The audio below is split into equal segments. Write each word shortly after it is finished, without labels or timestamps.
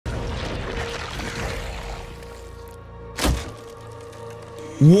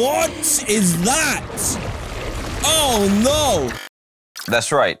What is that? Oh no!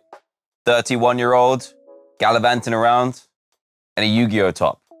 That's right. 31-year-old, gallivanting around, and a Yu-Gi-Oh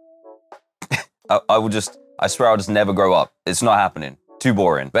top. I swear I'll just never grow up. It's not happening. Too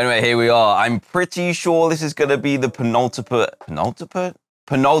boring. But anyway, here we are. I'm pretty sure this is gonna be the penultimate.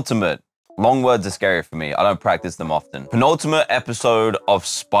 Long words are scary for me. I don't practice them often. Penultimate episode of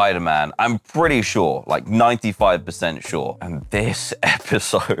Spider-Man. I'm pretty sure, like 95% sure. And this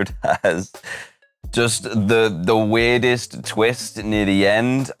episode has just the weirdest twist near the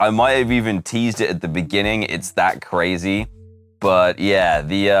end. I might have even teased it at the beginning. It's that crazy. But yeah,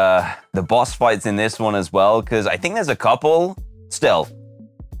 the boss fights in this one as well, because I think there's a couple. Still,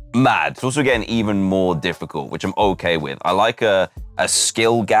 mad. It's also getting even more difficult, which I'm okay with. I like a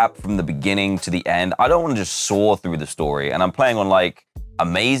skill gap from the beginning to the end. I don't want to just soar through the story, and I'm playing on like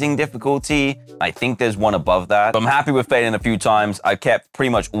amazing difficulty. I think there's one above that. But I'm happy with failing a few times. I've kept pretty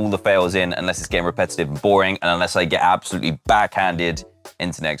much all the fails in unless it's getting repetitive and boring, and unless I get absolutely backhanded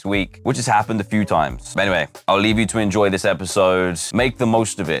into next week, which has happened a few times. But anyway, I'll leave you to enjoy this episode. Make the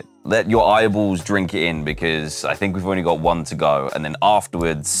most of it. Let your eyeballs drink it in, because I think we've only got one to go. And then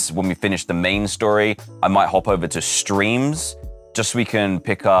afterwards, when we finish the main story, I might hop over to streams just so we can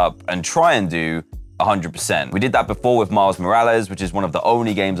pick up and try and do 100%. We did that before with Miles Morales, which is one of the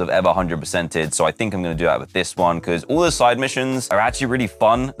only games I've ever 100%ed. So I think I'm going to do that with this one, because all the side missions are actually really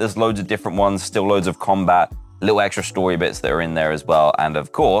fun. There's loads of different ones, still loads of combat, little extra story bits that are in there as well. And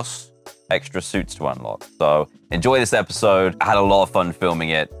of course, extra suits to unlock. So enjoy this episode. I had a lot of fun filming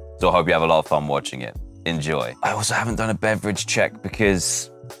it, so I hope you have a lot of fun watching it. Enjoy. I also haven't done a beverage check because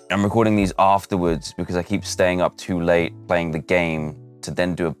I'm recording these afterwards, because I keep staying up too late playing the game to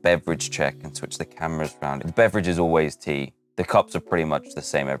then do a beverage check and switch the cameras around. The beverage is always tea. The cups are pretty much the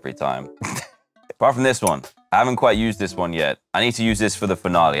same every time. Apart from this one, I haven't quite used this one yet. I need to use this for the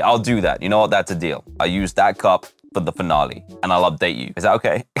finale. I'll do that. You know what? That's a deal. I'll use that cup for the finale, and I'll update you. Is that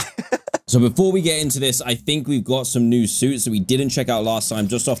okay? So before we get into this, I think we've got some new suits that we didn't check out last time,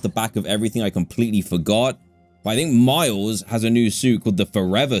 just off the back of everything I completely forgot. But I think Miles has a new suit called the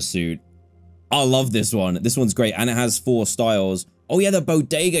Forever suit. I love this one. This one's great, and it has 4 styles. Oh yeah, the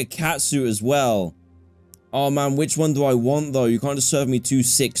Bodega cat suit as well. Oh man, which one do I want though? You can't just serve me 2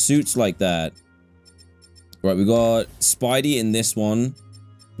 sick suits like that. Right, we got Spidey in this one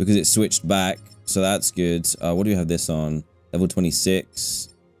because it switched back, so that's good. What do we have this on? Level 26.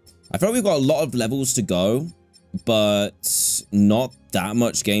 I feel like we've got a lot of levels to go, but not that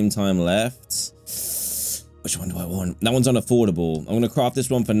much game time left. Which one do I want? That one's unaffordable. I'm going to craft this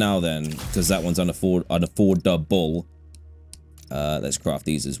one for now then, because that one's unaffordable. Let's craft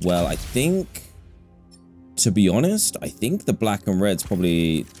these as well. I think, to be honest, I think the black and red's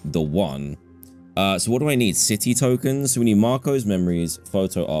probably the one. So what do I need? City tokens. So we need Marco's memories,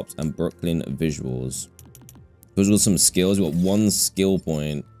 photo ops, and Brooklyn visuals. Those are some skills. We've got 1 skill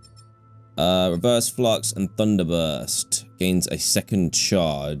point. Reverse flux and thunderburst gains a 2nd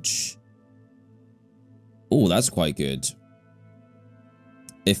charge. Oh, that's quite good.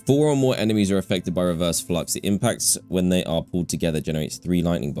 If 4 or more enemies are affected by reverse flux, the impacts when they are pulled together generates 3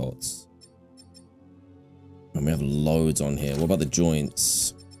 lightning bolts. And we have loads on here. What about the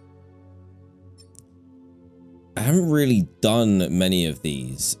joints? I haven't really done many of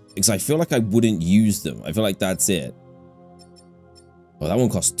these because I feel like I wouldn't use them. I feel like that's it. Oh, that one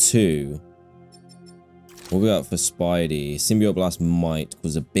costs 2. What we got for Spidey? Symbiote Blast might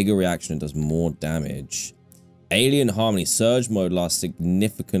cause a bigger reaction and does more damage. Alien Harmony Surge mode lasts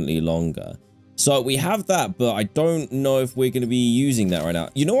significantly longer. So we have that, but I don't know if we're going to be using that right now.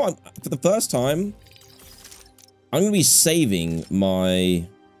 You know what? For the first time, I'm going to be saving my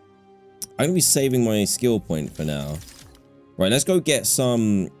skill point for now. Right, let's go get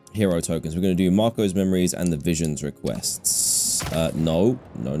some hero tokens. We're going to do Marco's memories and the visions requests. No.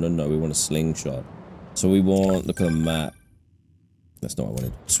 We want a slingshot. So we want, look at the map. That's not what I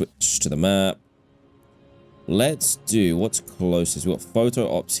wanted. Switch to the map. Let's do what's closest. We've got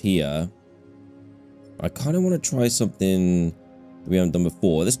photo ops here. I kind of want to try something that we haven't done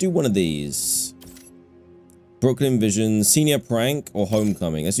before. Let's do one of these. Brooklyn Vision, Senior Prank, or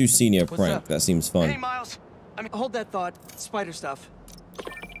Homecoming. Let's do Senior Prank. That seems fun. Hey, Miles. Hold that thought. Spider stuff.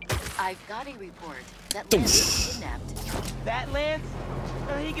 I've got a report that Lance was kidnapped. That Lance?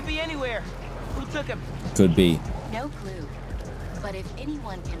 He could be anywhere. Who took him? Could be. No clue. But if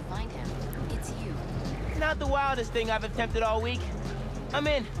anyone can find him, it's you. Not the wildest thing I've attempted all week. I'm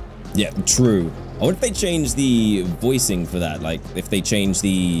in. Yeah, true. I wonder if they change the voicing for that. Like, if they change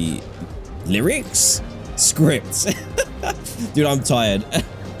the lyrics? Scripts. Dude, I'm tired.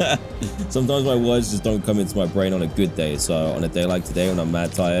 Sometimes my words just don't come into my brain on a good day. So on a day like today when I'm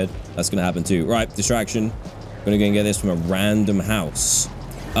mad tired, that's going to happen too. Right, distraction. Gonna go and get this from a random house.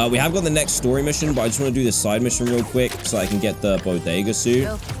 We have got the next story mission, but I just want to do this side mission real quick so I can get the bodega suit.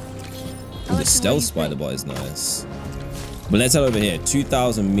 Ooh, the stealth spider bot is nice. But let's head over here,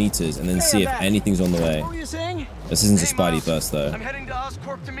 2,000 meters, and then see if anything's on the way. This isn't a Spidey first, though. I'm heading to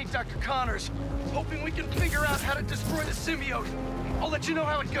Oscorp to meet Dr. Connors, hoping we can figure out how to destroy the symbiote. I'll let you know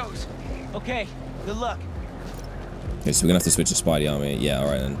how it goes. Okay, good luck. Okay, so we're gonna have to switch to Spidey, aren't we? Yeah, all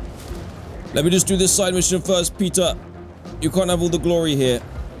right then. Let me just do this side mission first, Peter. You can't have all the glory here.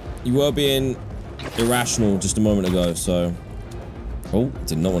 You were being irrational just a moment ago, so... Oh,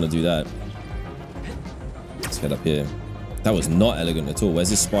 did not want to do that. Let's head up here. That was not elegant at all. Where's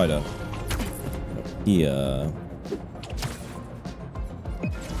this spider? Up here.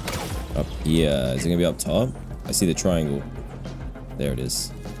 Up here. Is it going to be up top? I see the triangle. There it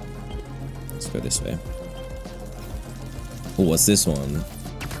is. Let's go this way. Oh, what's this one?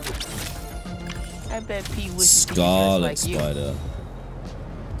 I bet Pete wishes Scarlet like spider.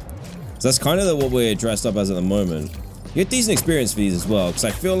 So that's kind of what we're dressed up as at the moment. You get decent experience for these as well, because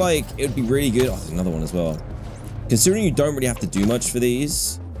I feel like it would be really good. Oh, there's another one as well. Considering you don't really have to do much for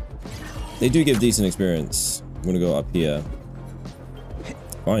these, they do give decent experience. I'm gonna go up here.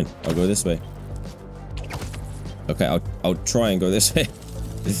 Fine, I'll go this way. Okay, I'll try and go this way.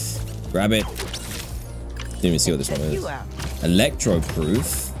 Grab it. Didn't even see what this one is.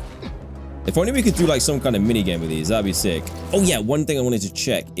 Electro-proof. If only we could do like some kind of mini game with these, that'd be sick. Oh yeah, one thing I wanted to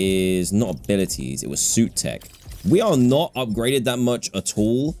check is not abilities, it was suit tech. We are not upgraded that much at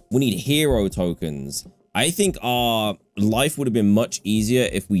all. We need hero tokens. I think our life would have been much easier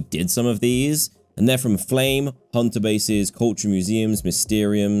if we did some of these. And they're from Flame, Hunter Bases, Culture Museums,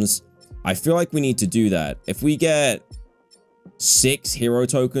 Mysteriums. I feel like we need to do that. If we get 6 hero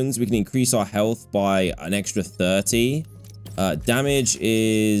tokens, we can increase our health by an extra 30. Damage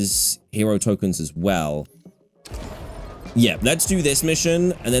is hero tokens as well. Yeah, let's do this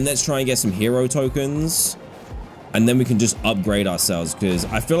mission, and then let's try and get some hero tokens. And then we can just upgrade ourselves, because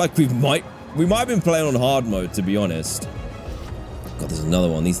I feel like we might have been playing on hard mode, to be honest. God, there's another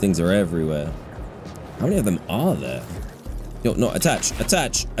one. These things are everywhere. How many of them are there? Yo, no, attach,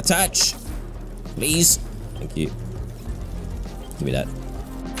 attach, attach. Please. Thank you. Give me that.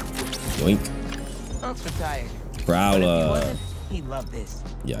 Yoink. Unks retired. Prowler. He'd love this.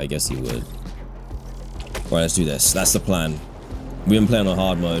 Yeah, I guess he would. Right, let's do this. That's the plan. We've been playing on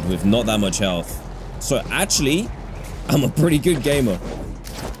hard mode with not that much health. So actually, I'm a pretty good gamer.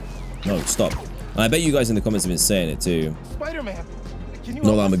 No, stop. And I bet you guys in the comments have been saying it too. Spider-Man, can you...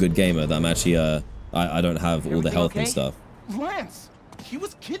 Not that I'm a good gamer, that I'm actually, I don't have all the health and stuff. Lance, he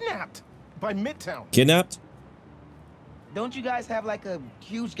was kidnapped by Midtown. Kidnapped? Don't you guys have like a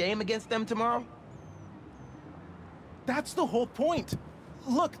huge game against them tomorrow? That's the whole point.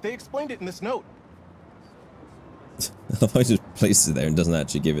 Look, they explained it in this note. I just placed it there and doesn't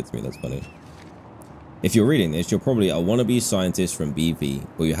actually give it to me. That's funny. If you're reading this, you're probably a wannabe scientist from BV,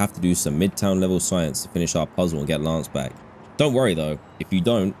 but you have to do some Midtown level science to finish our puzzle and get Lance back. Don't worry though, if you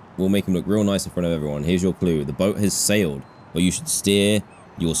don't, we'll make him look real nice in front of everyone. Here's your clue. The boat has sailed, but you should steer.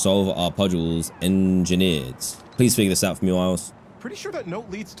 You'll solve our puzzles engineered. Please figure this out for me, Miles. Pretty sure that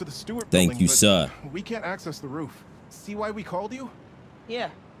note leads to the Stewart Thank building, you, but sir. We can't access the roof. See why we called you? Yeah,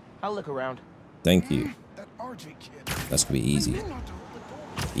 I'll look around. Thank you. That RJ kid. That's gonna be easy. I meant not to hold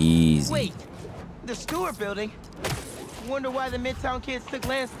the door. Easy. Wait, the Stewart building? Wonder why the Midtown kids took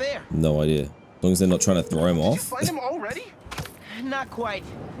Lance there. No idea. As long as they're not trying to throw him Did you off. find him already? Not quite,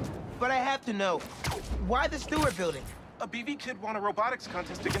 but I have to know. Why the Stewart building? A BV kid won a robotics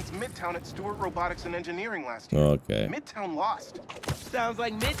contest against Midtown at Stewart Robotics and Engineering last year. Okay. Midtown lost. Sounds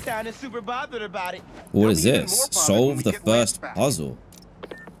like Midtown is super bothered about it. What is They'll be even this? more bothered when Solve we the get Lance first back. puzzle.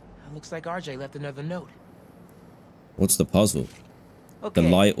 Looks like RJ left another note. What's the puzzle? Okay. The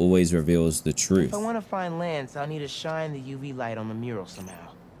light always reveals the truth. If I want to find Lance, I'll need to shine the UV light on the mural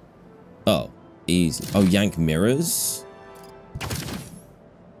somehow. Oh, easy. Oh, yank mirrors?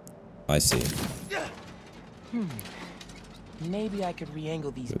 I see. Maybe I could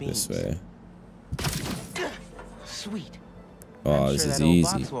re-angle these Go beams. this way. Sweet. Oh, I'm this sure is that old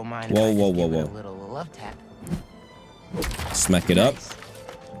easy. box won't mind if Whoa, I just whoa, give whoa, it whoa. a little love tap. Smack it up. Nice.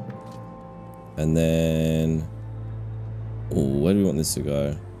 And then... Oh, where do we want this to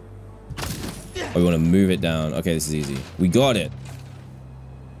go? Oh, we want to move it down. Okay, this is easy. We got it.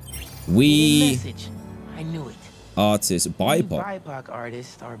 We... Message. I knew it. Artist. We BIPOC. BIPOC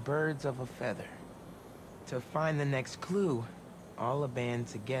artists are birds of a feather. To find the next clue, all a band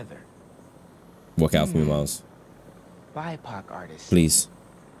together. Work out for me, Miles. BIPOC artists. Please.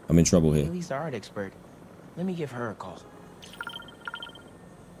 I'm in trouble here. Haley's the art expert. Let me give her a call.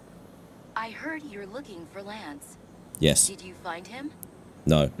 I heard you're looking for Lance. Yes. Did you find him?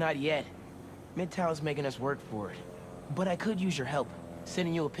 No. Not yet. Midtown's making us work for it. But I could use your help.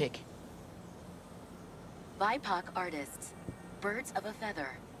 Sending you a pic. BIPOC artists. Birds of a feather.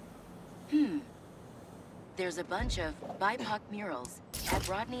 There's a bunch of BIPOC murals at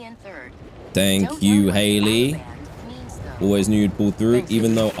Rodney and 3rd. Thank you, Haley. Band means, though. Always knew you'd pull through,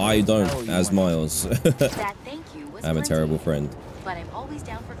 even though I don't, as Miles. That thank you was I'm a plenty, terrible friend. But I'm always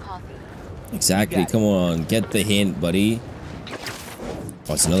down for coffee. Exactly. Come on, get the hint, buddy.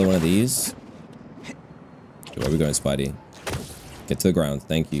 Oh, it's another one of these. Where are we going, Spidey? Get to the ground.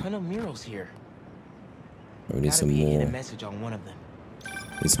 Thank you. Ton of murals here. We need Gotta some be a more. hidden message on one of them.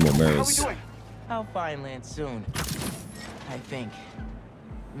 Need some more How we mirrors. doing? I'll find Lance soon. I think.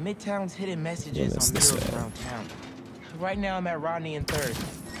 Midtown's hidden messages it's on this murals way. around town. Right now I'm at Rodney and 3rd,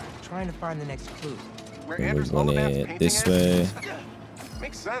 trying to find the next clue. Where And we Andrew's want Olivant's it painting this is? way,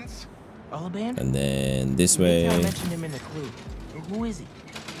 Makes sense. Oliban? and then this Midtown way. mentioned him in the clue. Who is he?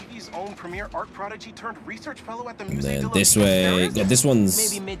 TV's own premier art prodigy turned research fellow at the And Musée then de la this Vie in way. Paris? God, this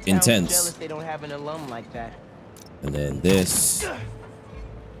one's Maybe Midtown's intense. jealous they don't have an alum like that. And then this.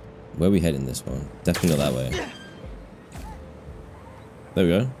 Where are we heading this one? Definitely not that way. There we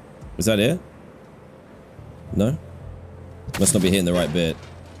go. Was that it? No? Must not be hitting the right bit.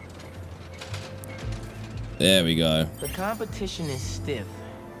 There we go. The competition is stiff,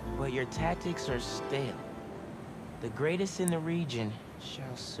 but your tactics are stale. The greatest in the region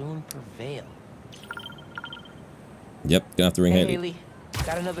shall soon prevail. Yep, gonna have to ring Hey, Haley. Haley,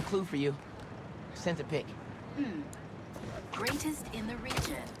 got another clue for you. Sent a pic. Greatest in the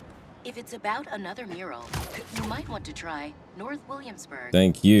region. If it's about another mural, you might want to try North Williamsburg.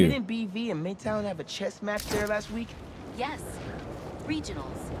 Thank you. Didn't BV and Midtown have a chess match there last week? Yes. Regionals.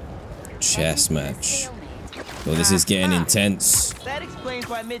 Chess Ending in a match. stalemate. Well, this is getting intense. That explains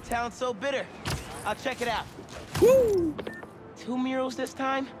why Midtown's so bitter. I'll check it out. 2 murals this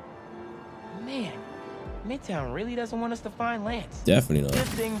time? Man, Midtown really doesn't want us to find Lance. Definitely Good not.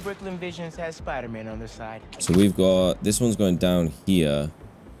 thing Brooklyn Visions has Spider-Man on their side. So we've got this one's going down here.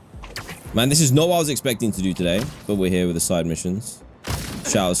 Man, this is not what I was expecting to do today, but we're here with the side missions.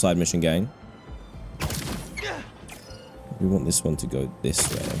 Shout out side mission gang. We want this one to go this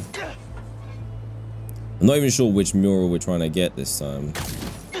way. I'm not even sure which mural we're trying to get this time.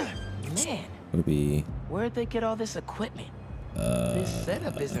 Man, Would it be where'd they get all this equipment? This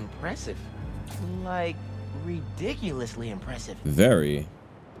setup is impressive. Like, ridiculously impressive. very?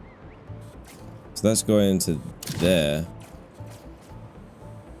 So that's going to there.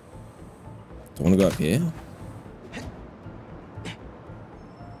 Do I want to go up here?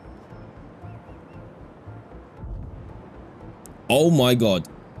 Oh my god.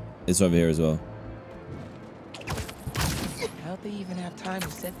 It's over here as well. How'd they even have time to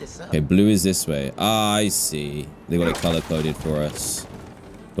set this up? Okay, blue is this way. Ah, I see. They got it color coded for us.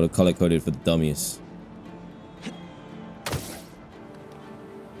 Got it color coded for the dummies.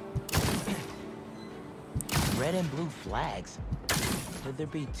 Red and blue flags. Could there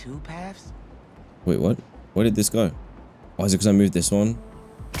be 2 paths? Wait, what? Where did this go? Oh, is it because I moved this one?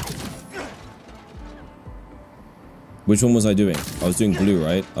 Which one was I doing? I was doing blue,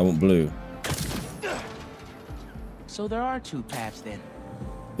 right? I want blue. So there are 2 paths then.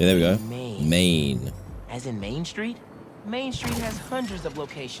 Yeah, there we go. Main. Main. As in Main Street? Main Street has hundreds of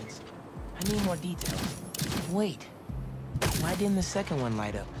locations. I need more details. Wait. Why didn't the second one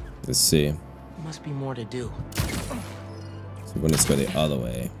light up? Let's see. Must be more to do. So we want to go the other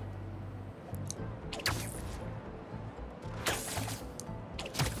way.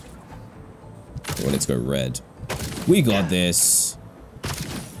 I want it to go red. We got this.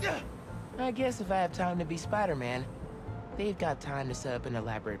 I guess if I have time to be Spider-Man, they've got time to set up an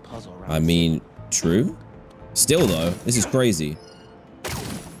elaborate puzzle around I mean, true. Still though, this is crazy.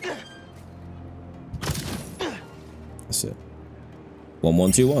 That's it.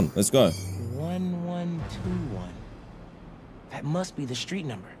 1121. Let's go. 1121. That must be the street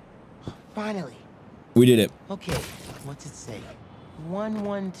number. Finally. We did it. Okay, what's it say?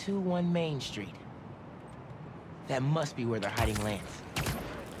 1121 Main Street. That must be where they're hiding Lance.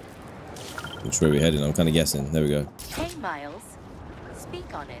 Which way we headed? I'm kind of guessing. There we go. Hey, Miles.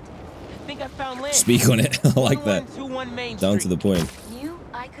 Speak on it. I think I found Lance. Speak on it. I like that. 1121 Main Down Street. to the point. Knew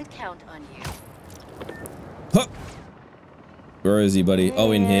I could count on you. Huh. Where is he, buddy?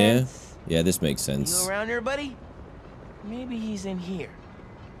 Oh, in here. Lance. Yeah, this makes You sense. around here, buddy? Maybe he's in here.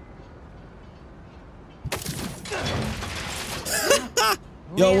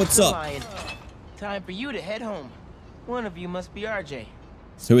 Yo, Lance what's the up? Lion. Time for you to head home. One of you must be RJ.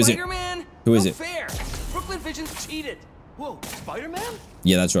 Who is it? Spider-Man? Who is No it? fair. Brooklyn Vision's cheated. Whoa, Spider-Man?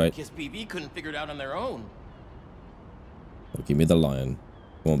 Yeah, that's right. Guess BB couldn't figure it out on their own. Oh, give me the lion.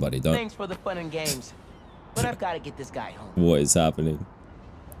 Come on, buddy. Don't. Thanks for the fun and games, but I've got to get this guy home. What is happening?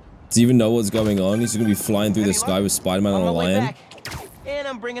 Does he even know what's going on? He's gonna be flying through the sky with Spider-Man on On a my way lion. back, and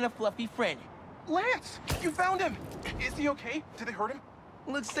I'm bringing a fluffy friend. Lance, you found him. Is he okay? Did they hurt him?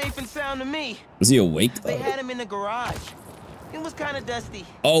 Looks safe and sound to me. Was he awake They though? had him in the garage. It was kind of dusty.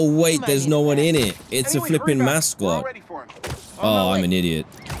 Oh wait, might there's need no a one bath. in it. It's a Anyway, hurry flipping back. We're all mascot. ready for him. Oh, I'm an idiot.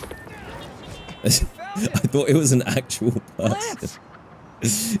 I thought it was an actual person.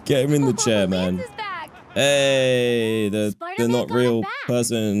 Get him in the chair, man. Lance is back. Hey, the Spider-Man not got real him back.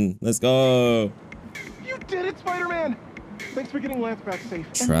 person. Let's go. You did it, Spider-Man. Thanks for getting Lance back safe.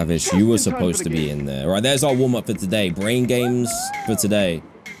 And Travis, just you were in time for supposed the to be game. in there. All right, there's our warm-up for today. Brain games for today.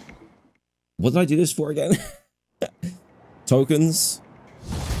 What did I do this for again? Tokens?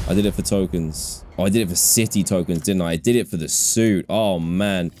 I did it for tokens. Oh, I did it for city tokens, didn't I? I did it for the suit. Oh,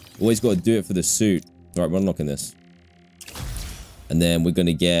 man. Always got to do it for the suit. All right, we're unlocking this. And then we're going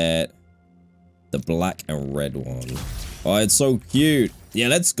to get the black and red one. Oh, it's so cute. Yeah,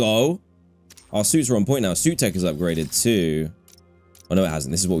 let's go. Our suits are on point now. Suit tech is upgraded too. Oh, no, it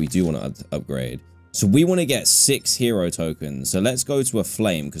hasn't. This is what we do want to upgrade. So we want to get 6 hero tokens. So let's go to a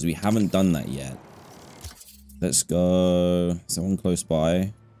flame because we haven't done that yet. Let's go. Is there one close by? I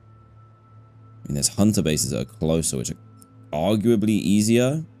mean, there's hunter bases that are closer, which are arguably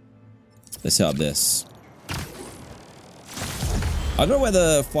easier. Let's hit up this. I don't know where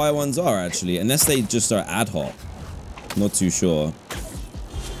the fire ones are, actually, unless they just are ad hoc. Not too sure.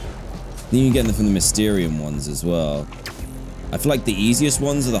 Then you can get them from the Mysterium ones as well. I feel like the easiest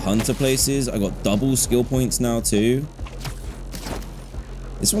ones are the hunter places. I got double skill points now, too.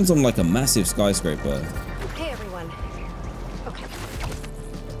 This one's on, like, a massive skyscraper. Hey, everyone. Okay.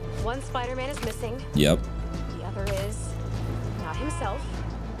 One Spider-Man is missing. Yep. The other is not himself.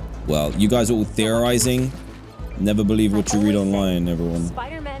 Well, you guys are all theorizing. Never believe what you read online, everyone.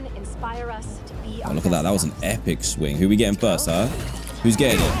 Spider-Men inspire us to be Oh, look at that. That was an epic swing. Who we getting first, huh? Who's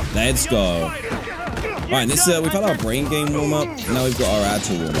getting it? Let's go. Alright, this we've had our brain game warm-up. Now we've got our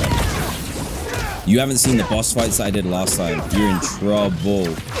actual warm-up. You haven't seen the boss fights that I did last time. You're in trouble.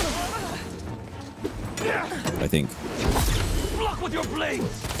 I think. Block with your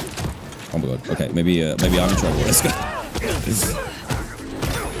blades. Oh my god. Okay, maybe I'm in trouble. Let's go.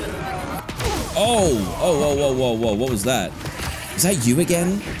 Oh, whoa. What was that? Is that you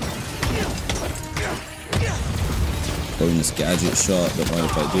again? Bonus gadget shot. Don't mind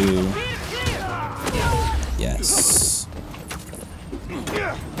if I do. Yes.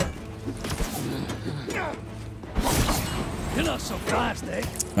 You're not so fast, eh?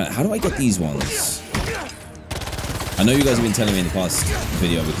 Right, how do I get these ones? I know you guys have been telling me in the past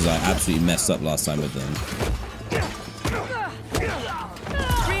video because I absolutely messed up last time with them.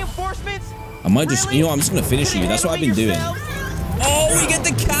 Reinforcements? I might just, Really? you know what, I'm just gonna finish you. That's what I've been doing. Yourselves? Oh, we get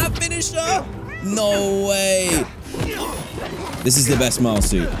the cat finisher? No way. This is the best Miles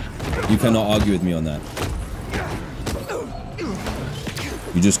suit. You cannot argue with me on that.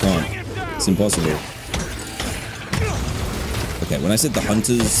 You just can't. It's impossible. Okay, when I said the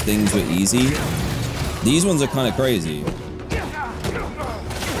hunters things were easy, these ones are kind of crazy.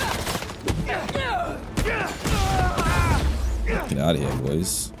 Get out of here,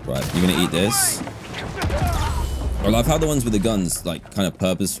 boys. Right, you're gonna eat this. I love how the ones with the guns, like, kind of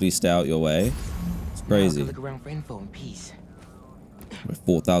purposefully stay out your way. It's crazy. Look around for info in peace. We're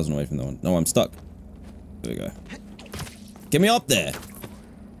 4,000 away from that one. No, I'm stuck. There we go. Get me up there.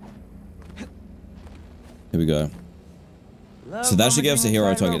 Here we go. So that should give us a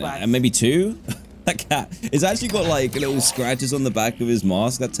hero token. And maybe 2? That cat. It's actually got, like, little scratches on the back of his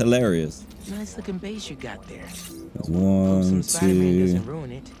mask. That's hilarious. Nice looking base you got there. There's Hope 1, some Spider-Man 2. doesn't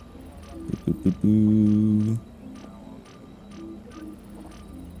ruin it.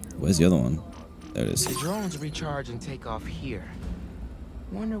 Where's the other one? There it is. The drones recharge and take off here.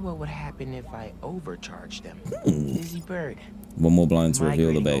 Wonder what would happen if I overcharge them. Busy bird. One more blind to reveal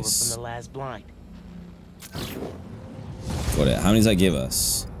the Migrating over base. From the last blind. Got it. How many does that give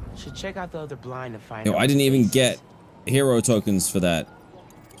us? Should check out the other blind to find Yo, out. I didn't which even base get is. hero tokens for that.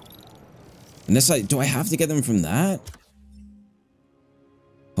 And that's like, do I have to get them from that?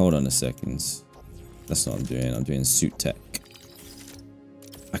 Hold on a second. That's not what I'm doing. I'm doing suit tech.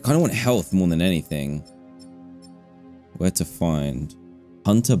 I kind of want health more than anything. Where to find?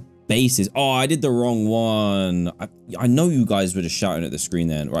 Hunter bases. Oh, I did the wrong one. I know you guys were just shouting at the screen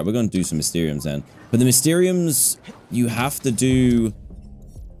then. Right, we're going to do some Mysteriums then. But the Mysteriums, you have to do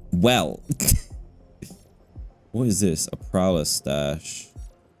well. What is this? A Prowler stash.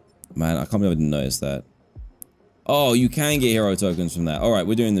 Man, I can't believe I didn't notice that. Oh, you can get hero tokens from that. All right,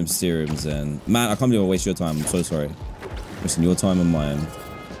 we're doing them Mysteriums then. Man, I can't believe I waste your time. I'm so sorry. Wasting your time and mine.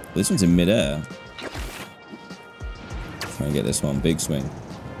 This one's in midair. Try and get this one. Big swing.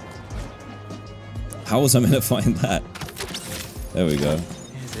 How was I meant to find that? There we go.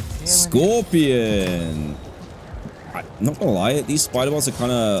 Scorpion! I'm not gonna lie, these spider bots are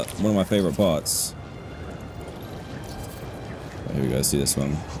kind of one of my favorite parts. Oh, here we go, let's do this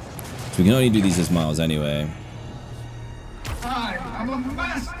one. So we can only do these as Miles anyway. I'm a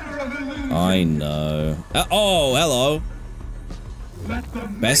master of illusion. I know. Oh, hello.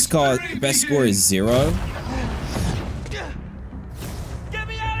 Best score is 0. Get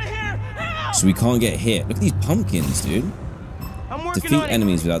me out of here! Help! So we can't get hit. Look at these pumpkins, dude. I'm working Defeat on it.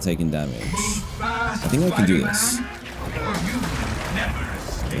 enemies without taking damage. I think I can do this.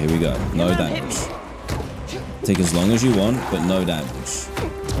 Okay, here we go. No damage. Take as long as you want, but no damage.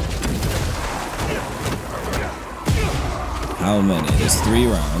 How many? There's 3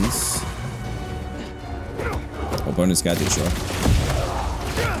 rounds. Oh, bonus gadget shot.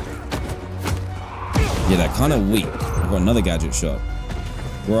 Yeah, they're kind of weak. I've got another gadget shot.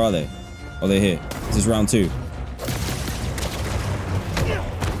 Where are they? Oh, they're here. This is round 2.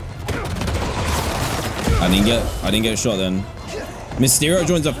 I didn't get a shot then. Mysterio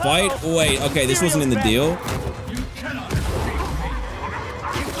joins a fight? Wait, okay, this wasn't in the deal.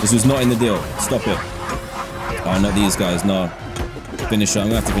 This was not in the deal. Stop it. Oh, not these guys, no. Finish it. I'm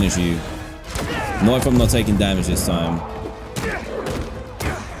gonna have to finish you. Not if I'm not taking damage this time.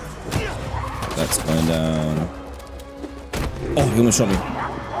 That's going down. Oh, he almost shot me.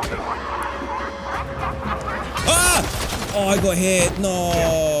 Ah! Oh, I got hit. No.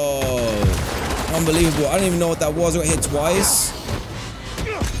 Unbelievable. I don't even know what that was. I got hit twice.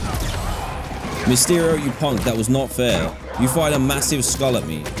 Mysterio, you punk. That was not fair. You fired a massive skull at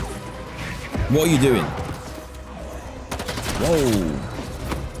me. What are you doing?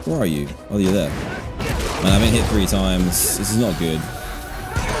 Whoa. Where are you? Oh, you're there. Man, I've been hit 3 times. This is not good.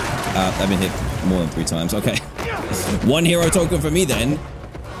 I've been hit more than 3 times. Okay. 1 hero token for me then.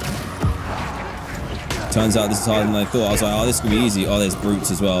 Turns out this is harder than I thought. I was like, oh, this could be easy. Oh, there's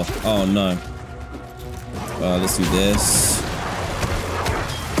brutes as well. Oh, no. Let's do this.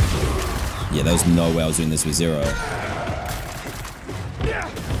 Yeah, there was no way I was doing this with 0.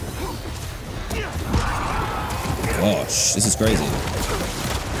 Gosh, this is crazy.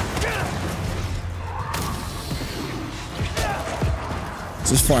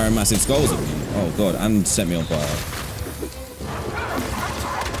 Just firing massive skulls at me. Oh god, and set me on fire.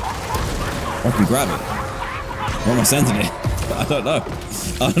 I can grab it. Where am I sending it? I don't know.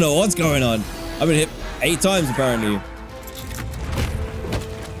 I don't know what's going on. I've been hit 8 times apparently.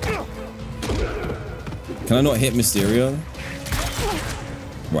 Can I not hit Mysterio?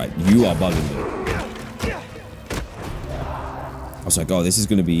 Right, you are bugging me. I was like, oh, this is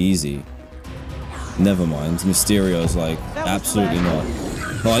going to be easy. Never mind. Mysterio's like, absolutely not.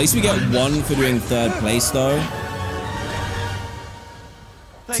 Well, at least we get 1 for doing 3rd place, though.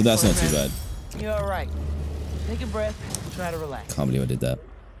 So that's not too bad. You're all right. Take a breath. Try to relax. Can't believe I did that.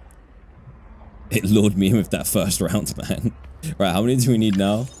 It lured me in with that first round, man. Right, how many do we need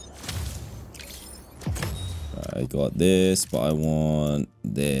now? I got this, but I want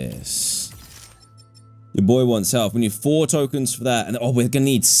this. Your boy wants health. We need 4 tokens for that. And oh, we're gonna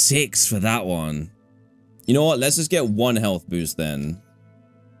need 6 for that one. You know what? Let's just get 1 health boost then.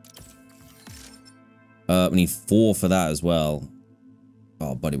 We need 4 for that as well.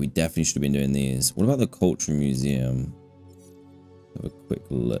 Oh, buddy, we definitely should have been doing these. What about the Culture Museum? Have a quick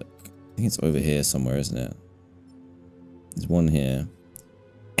look. I think it's over here somewhere, isn't it? There's 1 here.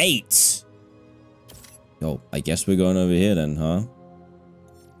 8! Oh, I guess we're going over here then, huh?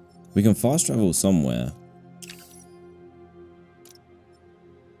 We can fast travel somewhere.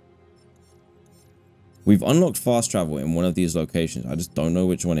 We've unlocked fast travel in one of these locations. I just don't know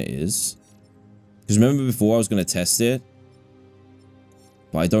which one it is. Because remember before I was going to test it?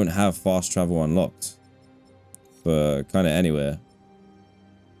 But I don't have fast travel unlocked. For kind of anywhere.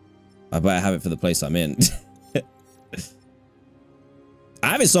 I better have it for the place I'm in. I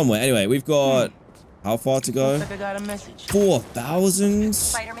have it somewhere. Anyway, we've got... How far to go? Looks like I got a message. 4,000?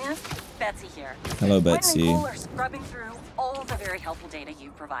 Spider-Man, Betsy here. Hello, Betsy. Finally, Cole are scrubbing through all the very helpful data you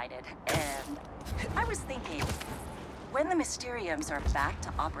provided, and I was thinking, when the Mysteriums are back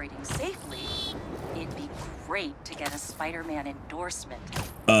to operating safely, it'd be great to get a Spider-Man endorsement.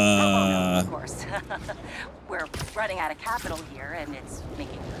 No, of course. We're running out of capital here, and it's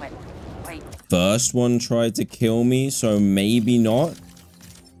making quite. First one tried to kill me, so maybe not.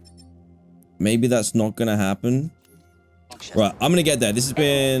 Maybe that's not gonna happen. malfunction. Right, I'm gonna get there. This has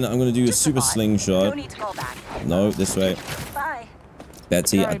been. I'm gonna do a Just super thought. No slingshot. need to call back. No, this way. Bye.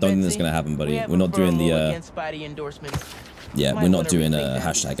 Betsy, I Sorry, don't think that's Betsy. gonna happen, buddy. We have We're not doing the. referral against Spidey endorsements. Yeah, Might we're not wanna doing a rethink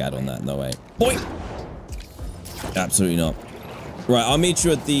that. hashtag ad on that. No way. Boy. Absolutely not. Right, I'll meet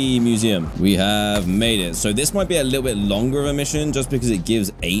you at the museum. We have made it. So this might be a little bit longer of a mission just because it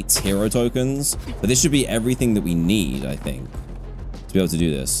gives 8 hero tokens. But this should be everything that we need, I think, to be able to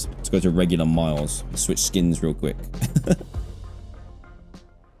do this. Let's go to regular Miles. Let's switch skins real quick.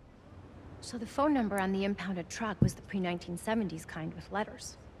 So the phone number on the impounded truck was the pre-1970s kind with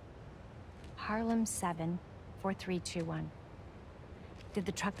letters. Harlem 74321. Did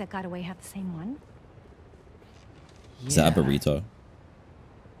the truck that got away have the same one? Is that a burrito?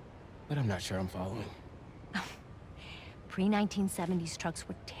 But I'm not sure I'm following. Pre-1970s trucks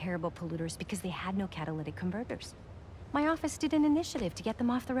were terrible polluters because they had no catalytic converters. My office did an initiative to get them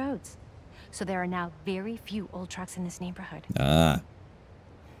off the roads. So there are now very few old trucks in this neighborhood. Ah.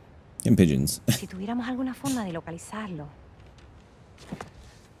 And pigeons. Si tuviéramos alguna forma de localizarlo.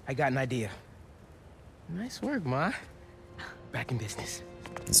 I got an idea. Nice work, Ma. Back in business.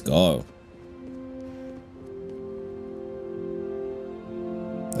 Let's go.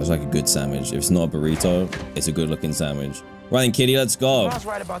 That's like a good sandwich. If it's not a burrito, it's a good looking sandwich. Right then, kitty, let's go. Ma's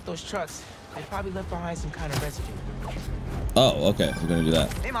right about those trucks. They probably left behind some kind of residue. Oh, okay. We're gonna do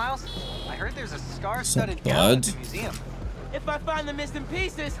that. Hey, Miles. I heard there's a What's up, star-studded gala at bud? the museum. If I find the missing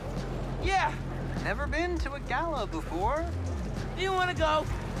pieces, yeah. Never been to a gala before. Do you want to go?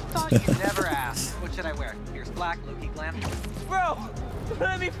 Thought you'd never ask. What should I wear? Pierce black, low-key glam? Bro,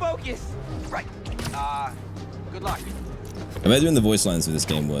 let me focus. Right. Good luck. I bet doing the voice lines for this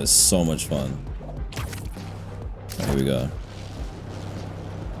game was so much fun. Here we go.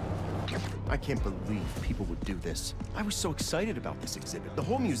 I can't believe people would do this. I was so excited about this exhibit. The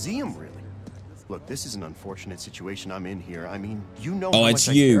whole museum, really. Look, this is an unfortunate situation I'm in here. I mean, you know how it's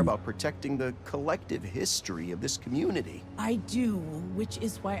much I you. care about protecting the collective history of this community. I do, which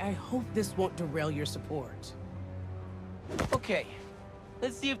is why I hope this won't derail your support. Okay,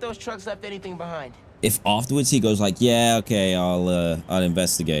 let's see if those trucks left anything behind. If afterwards he goes like, yeah, okay, I'll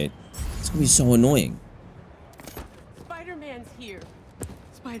investigate. It's gonna be so annoying. Spider-Man's here.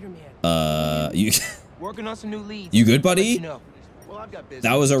 Spider-Man. You Working on some new leads. You good, buddy? Let you know. Well, I've got business.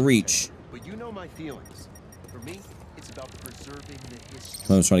 That was a reach. But you know my feelings. For me, it's about preserving the history.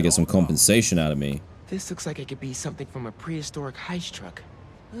 I was trying to get some compensation out of me. This looks like it could be something from a prehistoric heist truck.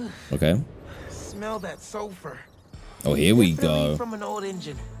 Okay. Smell that sulfur. Oh, here we Definitely go. from an old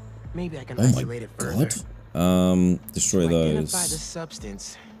engine. Maybe I can Oh my isolate it further. god. Destroy Identify the those.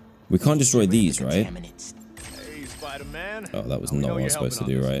 substance. We can't destroy these, right? Contaminants. Hey, Spider-Man. Oh, that was not what I was supposed to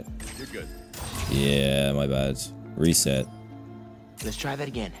do, right? You're good. Yeah, my bad. Reset. Let's try that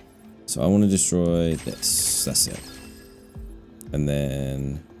again. So I want to destroy this. That's it. And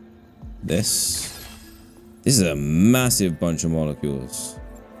then this. This is a massive bunch of molecules.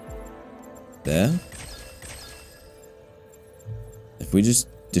 There. If we just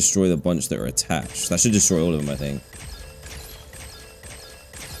destroy the bunch that are attached, that should destroy all of them, I think.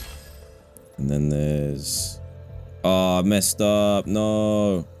 And then there's... Oh, I messed up.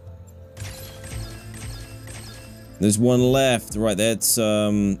 No. There's one left. Right, that's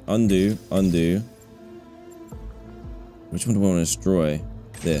undo. Which one do I want to destroy?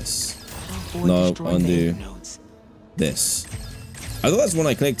 This. No, undo. This. I thought that's one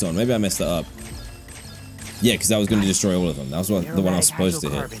I clicked on. Maybe I messed that up. Yeah, because that was going to destroy all of them. That was what, the one I was supposed to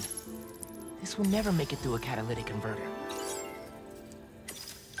hit. This will never make it through a catalytic converter.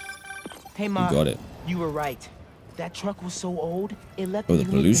 Hey, You Ma. got it. You were right. That truck was so old, it left Oh, a the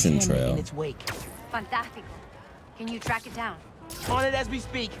unique pollution contaminant trail. in its wake. Fantastico. Can you track it down? On it as we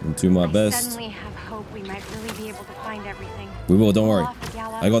speak. I'll do my I best. suddenly have hope we might really be able to find everything. We will, don't worry. Pull off the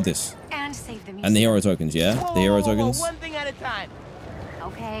gala I got this. And save the museum. And the hero tokens, yeah? Whoa, The hero whoa, whoa, tokens? one thing at a time.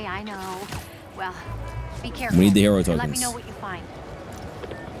 Okay, I know. Well, be careful. We need the hero Let me tokens. know what you find.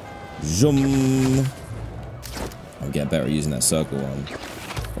 Zoom. I'll get better at using that circle one.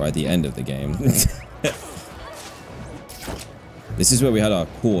 Or at the end of the game. This is where we had our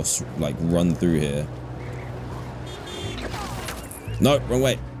course, like, run through here. No, wrong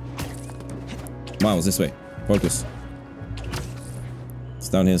way. Miles, this way. Focus. It's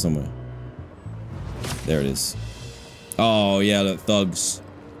down here somewhere. There it is. Oh, yeah, look, thugs.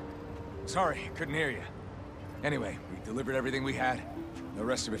 Sorry, couldn't hear you. Anyway, we delivered everything we had. The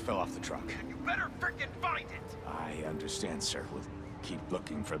rest of it fell off the truck. You better frickin' find it! I understand, sir. We'll keep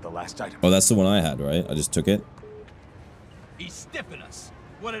looking for the last item. Oh, that's the one I had, right? I just took it. He's stiffing us.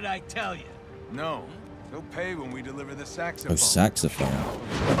 What did I tell you? No. He'll pay when we deliver the saxophone. Oh, saxophone.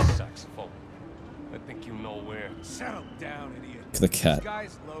 Saxophone. I think you know where. Settle down, idiot. The cat. This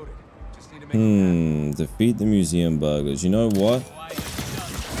guy's loaded. Just need to make Defeat the museum burglars. You know what?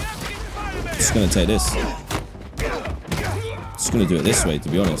 Just gonna take this. Just gonna do it this way, to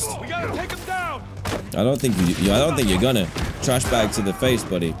be honest. We gotta take him down. I don't think you're gonna. Trash bag to the face,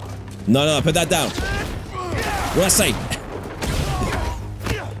 buddy. No, put that down. What I say?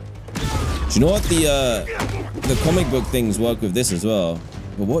 Do you know what the comic book things work with this as well?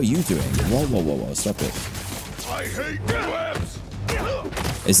 But what are you doing? Whoa, stop it. I hate webs.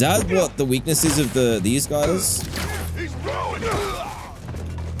 Is that what the weakness is of these guys? He's throwing.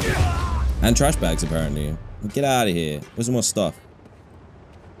 And trash bags, apparently. Get out of here. Where's some more stuff?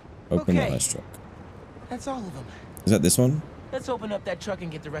 Open the ice truck. That's all of them. Is that this one? Let's open up that truck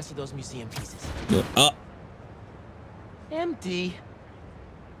and get the rest of those museum pieces. Empty.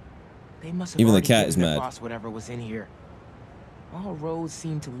 They must have Even the already cat given is their mad. boss whatever was in here. All roads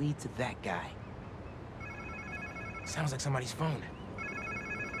seem to lead to that guy. Sounds like somebody's phone.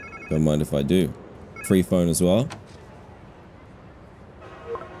 Don't mind if I do. Free phone as well.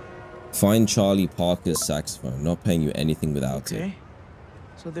 Find Charlie Parker's saxophone. Not paying you anything without it.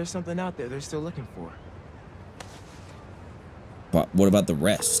 So there's something out there they're still looking for. But what about the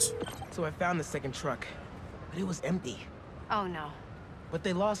rest? So I found the second truck, but it was empty. Oh no. But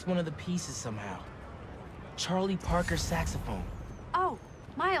they lost one of the pieces somehow. Charlie Parker's saxophone. Oh,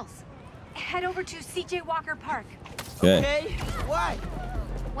 Miles, head over to CJ Walker Park. Okay. Why?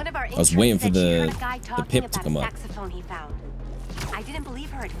 One of our I was waiting for interns said she heard a the guy talking pip to about come a up. saxophone he found. I didn't believe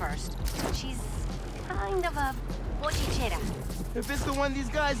her at first. She's kind of a bochichera. If it's the one these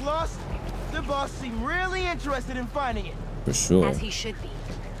guys lost, the boss seemed really interested in finding it. For sure. As he should be.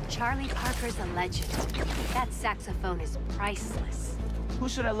 Charlie Parker's a legend. That saxophone is priceless. Who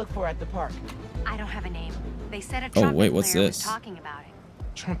should I look for at the park? I don't have a name. They said a trumpet wait, what's player was this? talking about it.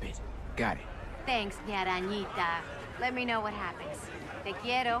 Trumpet. Got it. Thanks, mi arañita. Let me know what happens. Te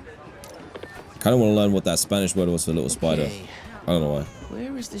quiero. Kind of want to learn what that Spanish word was for little spider. I don't know why.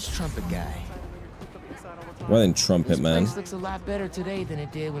 Where is this trumpet guy? Why then trumpet, This man? place looks a lot better today than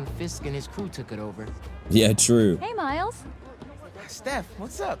it did when Fisk and his crew took it over. Yeah, true. Hey, Miles. Steph,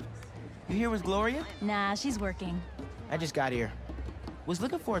 what's up? You here with Gloria? Nah, she's working. I just got here. Was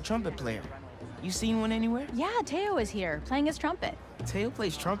looking for a trumpet player. You seen one anywhere? Yeah, Teo is here, playing his trumpet. Teo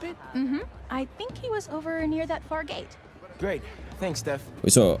plays trumpet? Mm-hmm. I think he was over near that far gate. Great. Thanks, Steph.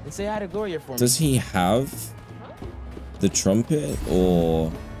 Wait, so And say hi to Gloria for me. does he have the trumpet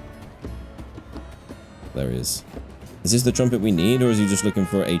or... There he is. Is this the trumpet we need, or is he just looking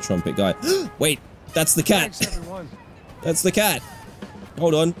for a trumpet guy? Wait, that's the cat. Thanks, everyone. That's the cat.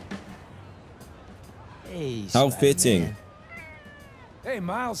 Hold on. Hey, How Spider-Man. fitting. Hey,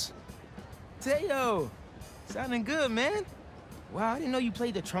 Miles. Teo, sounding good, man. Wow, I didn't know you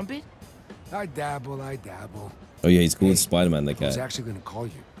played the trumpet. I dabble. Oh yeah, he's called Hey, Spider-Man, the I was cat. actually gonna call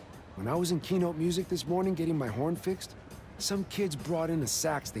you. When I was in Keynote Music this morning getting my horn fixed, some kids brought in a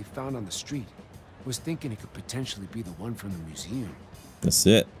sax they found on the street. Was thinking it could potentially be the one from the museum. That's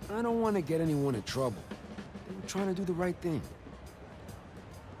it. I don't want to get anyone in trouble. They were trying to do the right thing.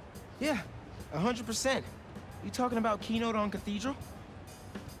 Yeah, 100%. You talking about Keynote on Cathedral?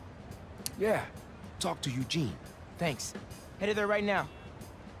 Yeah, talk to Eugene. Thanks. Headed there right now.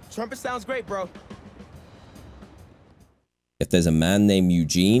 Trumpet sounds great, bro. If there's a man named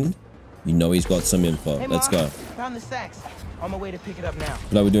Eugene, you know he's got some info. Hey, Let's Ma, go. Found the sax. On my way to pick it up now.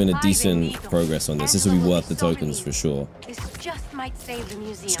 Like we're doing a decent progress on this. This will be worth the tokens for sure. This just might save the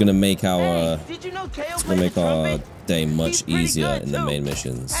museum. It's gonna make our Did you know Teo it's played gonna make the our trumpet? day much He's pretty easier good, in the too. main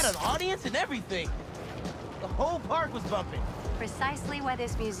missions. Had an audience and everything. The whole park was bumping. Precisely why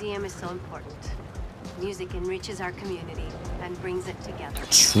this museum is so important. Music enriches our community and brings it together.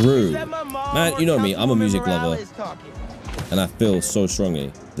 True. Is that my mom Man, or you know me, I'm a Councilwoman music lover. Morales talking? And I feel so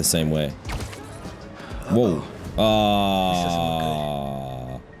strongly the same way. Whoa.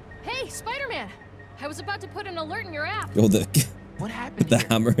 Ah. Hey, Spider-Man! I was about to put an alert in your app. Yo, the What happened the here?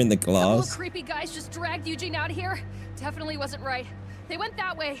 hammer in the Couple glass. of creepy guys just dragged Eugene out of here. Definitely wasn't right. They went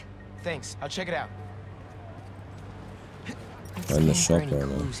that way. Thanks. I'll check it out. We're in the shop right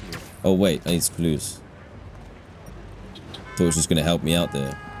now. Oh wait, I need clues. Thought it was just gonna help me out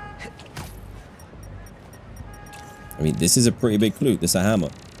there. I mean, this is a pretty big clue. This is a hammer.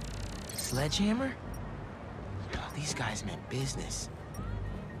 Sledgehammer? Oh, these guys meant business.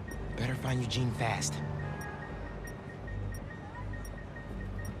 Better find Eugene fast.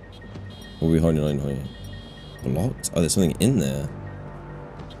 What are we holding on here? Blocked? Oh, there's something in there.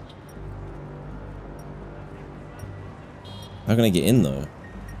 How can I get in though?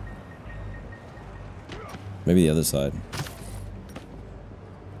 Maybe the other side.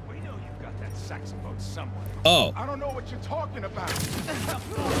 We know you've got that saxophone. Oh. I don't know what you're talking about.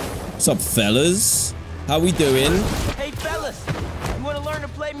 What's up, fellas? How we doing? Hey, fellas. You want to learn to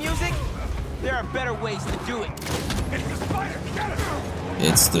play music? There are better ways to do it. It's the spider. Get it.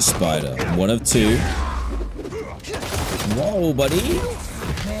 It's the spider. One of two. Whoa, buddy.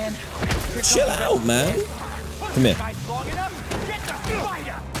 Man, chill out, man. Come here.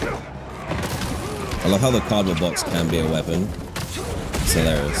 I love how the cardboard box can be a weapon. It's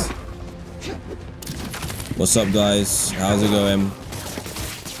hilarious. What's up, guys? How's it going?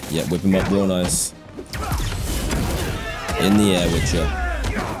 Yeah, whip him up real nice. In the air with you.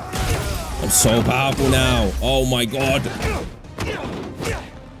 I'm so powerful now. Oh my god.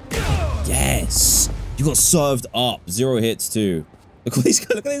 Yes. You got served up. 0 hits too. Look at this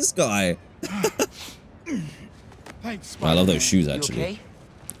guy. Look at this guy. Thanks, I love those shoes actually. Okay?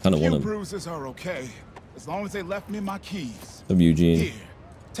 Kind of want them. Bruises are okay, as long as they left me my keys. From Eugene. Here,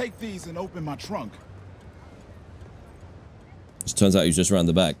 take these and open my trunk. Just turns out he's just around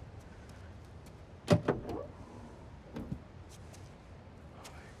the back.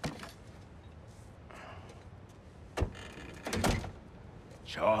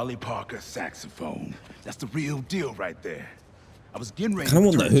 Charlie Parker saxophone. That's the real deal right there. I was getting ready I kind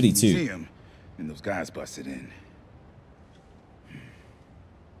of to want that hoodie return to the too. museum, and those guys busted in.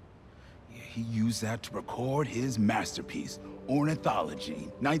 Yeah, he used that to record his masterpiece,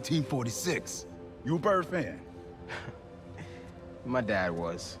 Ornithology, 1946. You a Bird fan? My dad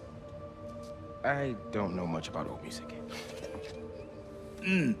was. I don't know much about old music.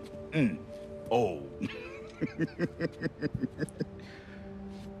 Oh.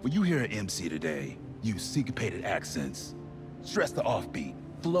 When you hear an MC today, use syncopated accents, stress the offbeat,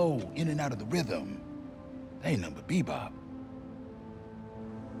 flow in and out of the rhythm. They ain't nothing but bebop.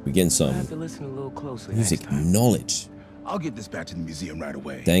 We getting I some have to listen a little closely. music knowledge. I'll get this back to the museum right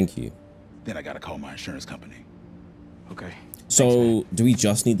away. Thank you. Then I gotta call my insurance company. Okay. So, do we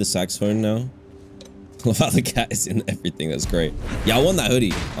just need the saxophone now? I love how the cat is in everything. That's great. Yeah, I want that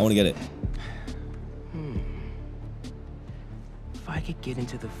hoodie. I want to get it. If I could get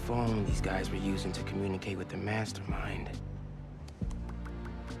into the phone these guys were using to communicate with the mastermind.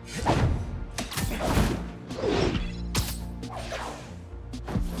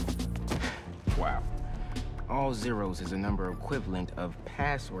 Wow. All zeros is a number equivalent of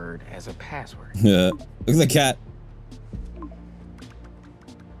password as a password. Yeah. Look at the cat.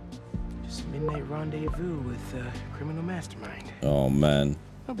 Just midnight rendezvous with criminal mastermind. Oh, man.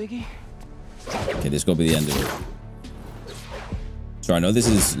 No biggie. Okay, this got to be the end of it. So I know this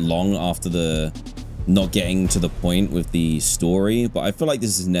is long after the not getting to the point with the story, but I feel like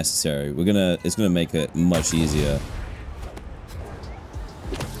this is necessary. It's gonna make it much easier.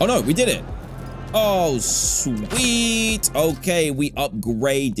 Oh no, we did it. Oh, sweet. Okay, we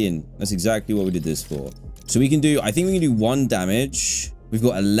upgrading. That's exactly what we did this for. So we can do, I think we can do 1 damage. We've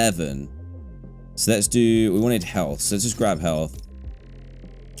got 11. So let's do, we wanted health. So let's just grab health.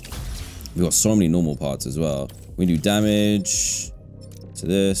 We've got so many normal parts as well. We can do damage to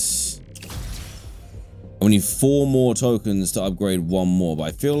this. And we need 4 more tokens to upgrade 1 more. But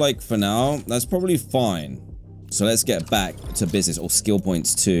I feel like for now, that's probably fine. So let's get back to business. Or skill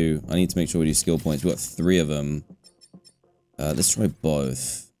points too. I need to make sure we do skill points. We've got 3 of them. Let's try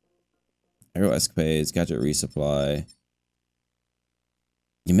both. Aerial escapades, gadget resupply.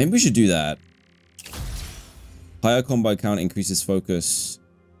 Yeah, maybe we should do that. Higher combo count increases focus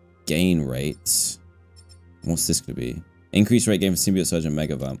gain rate. What's this going to be? Increased rate gain for Symbiote Surge and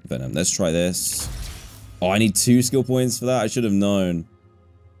Mega Venom. Let's try this. Oh, I need 2 skill points for that. I should have known.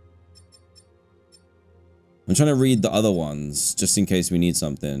 I'm trying to read the other ones, just in case we need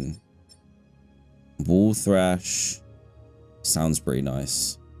something. Wall Thrash. Sounds pretty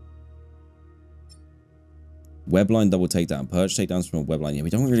nice. Webline double takedown. Purge takedowns from a webline. Yeah,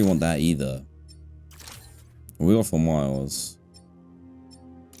 we don't really want that either. We go for miles.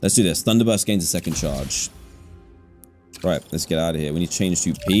 Let's do this. Thunderburst gains a 2nd charge. Right, let's get out of here. We need to change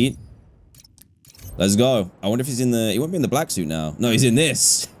to Pete. Let's go. I wonder if he's in the... He won't be in the black suit now. No, he's in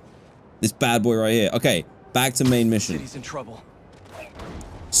this. This bad boy right here. Okay, back to main mission. City's in trouble.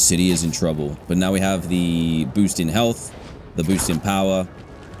 City is in trouble. But now we have the boost in health, the boost in power.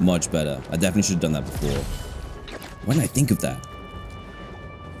 Much better. I definitely should have done that before. Why didn't I think of that?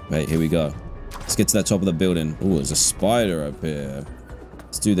 Wait, here we go. Let's get to that top of the building. Oh, there's a spider up here.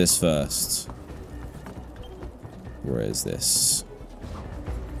 Let's do this first. Where is this?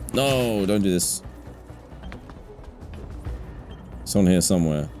 No, don't do this. It's on here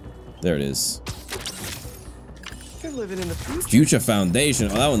somewhere. There it is. You're living in the future. Future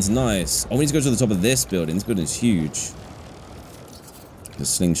Foundation. Oh, that one's nice. Oh, we need to go to the top of this building. This building's huge. There's a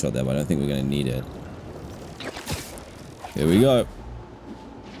slingshot there, but I don't think we're going to need it. Here we go.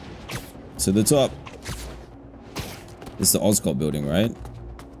 To the top. It's the Oscott building, right?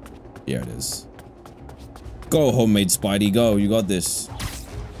 Yeah, it is. Go, homemade Spidey, go. You got this.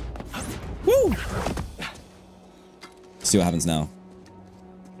 Woo! See what happens now.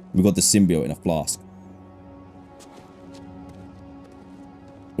 We got the symbiote in a flask.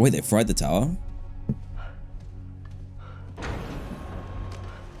 Wait, they fried the tower?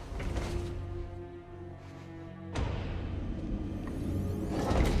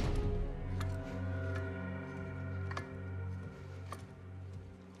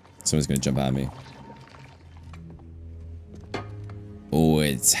 Someone's gonna jump at me. Oh,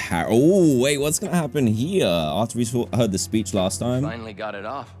 it's oh, wait, what's gonna happen here? After we heard the speech last time. Finally got it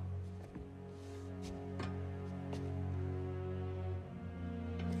off.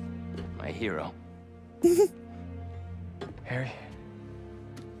 My hero. Harry.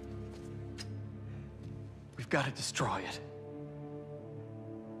 We've got to destroy it.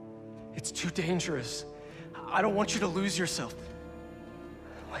 It's too dangerous. I don't want you to lose yourself.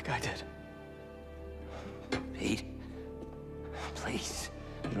 Like I did. Pete. Please.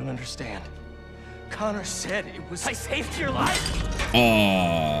 You don't understand. Connor said it was... I saved your life?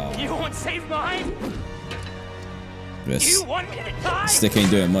 Oh. You won't save mine? This You want me to die? stick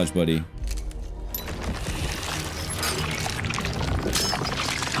ain't doing much, buddy.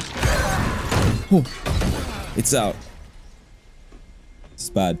 Ooh. It's out. It's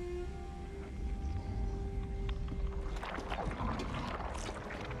bad.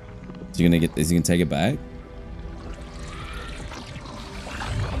 Is he gonna take it back?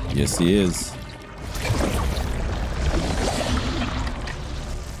 Yes, he is.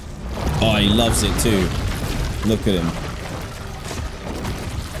 Oh, he loves it too. Look at him.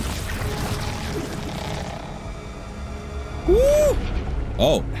 Woo!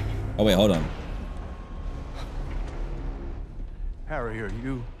 Oh. Oh, wait, hold on. Harry, are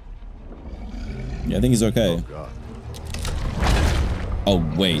you? Yeah, I think he's okay. Oh, God. Oh,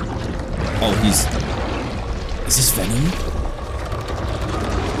 wait. Oh, he's... Is this Venom?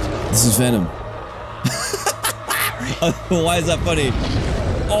 This is Venom. Why is that funny?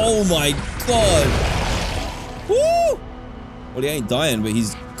 Oh my god. Woo! Well, he ain't dying, but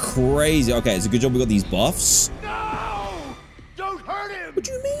he's crazy. Okay, it's a good job we got these buffs. No! Don't hurt him! What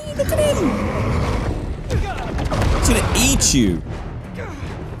do you mean? Look at him! He's gonna eat you.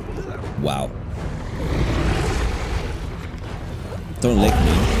 Wow. Don't lick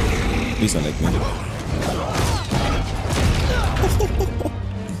me. Please don't lick me.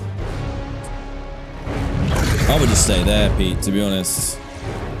 I would just stay there, Pete, to be honest.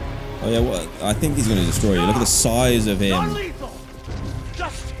 Oh yeah, what? I think he's gonna destroy you. Look at the size of him. Non-lethal!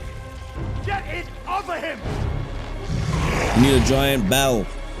 Just get it off of him! You need a giant bell.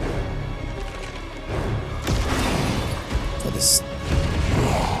 Oh, this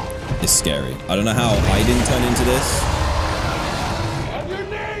is scary. I don't know how I didn't turn into this.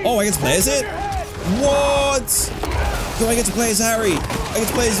 Oh, I get to play as it? What? Do I get to play as Harry? I get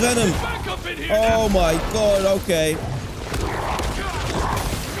to play as Venom. Oh my god, okay.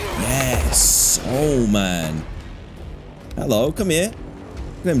 Yes. Oh man. Hello, come here.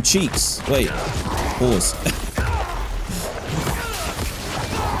 Look at them cheeks. Wait. Pause.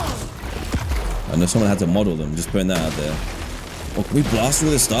 I know someone had to model them. Just putting that out there. Oh, can we blast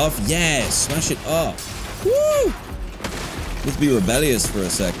through this stuff? Yes. Smash it up. Woo! Let's be rebellious for a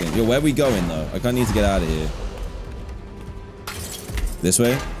second. Yo, where are we going though? I kinda need to get out of here. This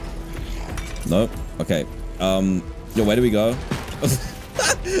way? Nope. Okay. Yo, where do we go?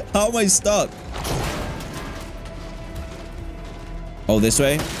 How am I stuck? Oh, this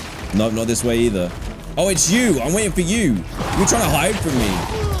way? Nope, not this way either. Oh, it's you. I'm waiting for you. You're trying to hide from me.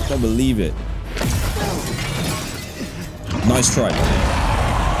 I don't believe it. Nice try.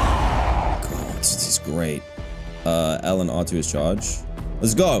 God, this is great. L and R2 is charge.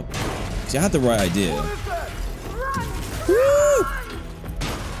 Let's go. See, I had the right idea. Woo!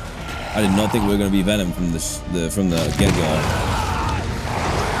 I did not think we were going to be Venom from the get-go.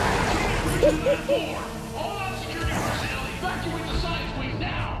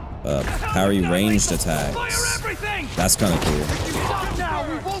 Parry ranged attacks. That's kind of cool.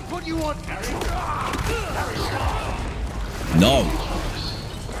 No.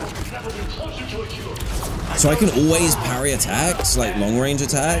 So I can always parry attacks, like long-range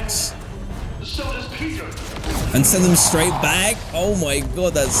attacks? And send them straight back? Oh my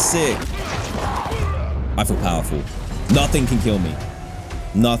god, that's sick. I feel powerful. Nothing can kill me.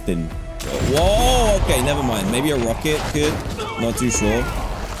 Nothing. Whoa, okay, never mind. Maybe a rocket could. Not too sure.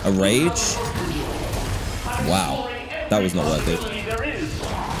 A rage? Wow. That was not worth it.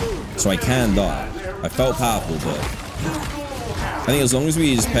 So I can die. I felt powerful, but I think as long as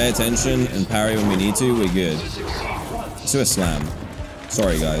we just pay attention and parry when we need to, we're good. Let's do a slam.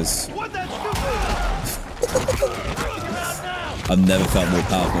 Sorry, guys. I've never felt more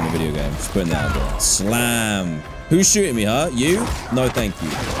powerful in a video game. Just putting that out there. Slam. Who's shooting me, huh? You? No, thank you.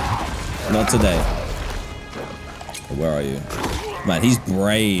 Not today. Where are you? Man, he's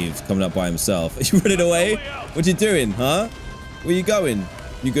brave coming up by himself. Are you running away? What you doing, huh? Where you going?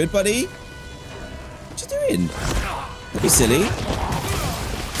 You good, buddy? What you doing? Don't be silly.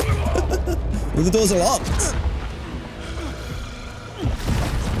 Well, the doors are locked.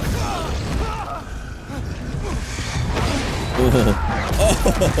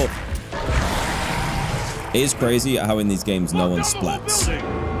 Oh. It is crazy how in these games no one splats.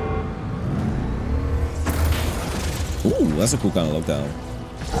 Ooh, that's a cool kind of lockdown.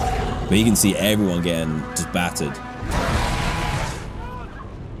 But you can see everyone getting just battered.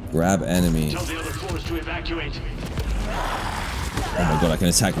 Grab enemy. Oh my god, I can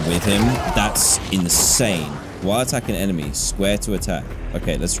attack with him. That's insane. While attacking enemy, square to attack.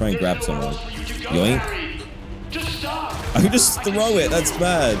 Okay, let's try and grab someone. Yoink. I can just throw it. That's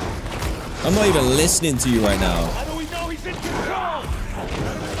bad. I'm not even listening to you right now.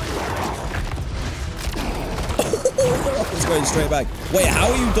 It's going straight back. Wait, how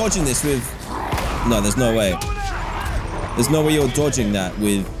are you dodging this with... No, there's no way. There's no way you're dodging that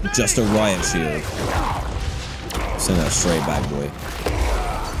with just a riot shield. Send that straight back, boy.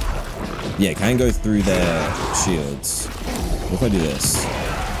 Yeah, can go through their shields. What if I do this?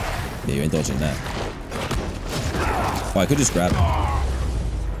 Yeah, you ain't dodging that. Oh, I could just grab him.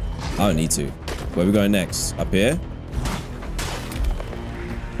 I don't need to. Where are we going next? Up here?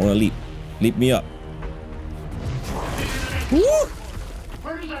 I want to leap. Leap me up. Woo!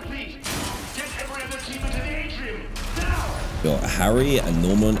 Yo, Harry and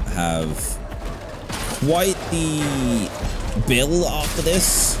Norman have quite the bill after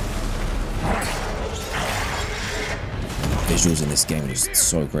this. Visuals in this game are just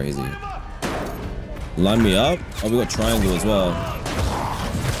so crazy. Line me up. Oh, we got triangle as well.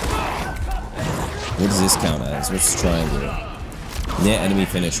 What does this count as? What's triangle? Near enemy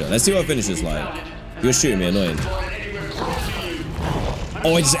finisher. Let's see what finisher's like. You're shooting me, annoying.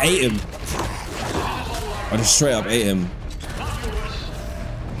 Oh, I just ate him. I just straight up ate him.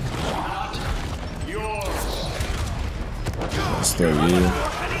 Let's throw you.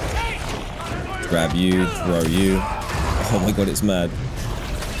 Grab you. Throw you. Oh my god, it's mad.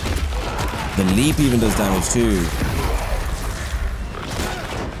 The leap even does damage too.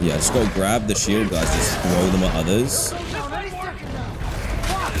 Yeah, just go grab the shield guys, just throw them at others.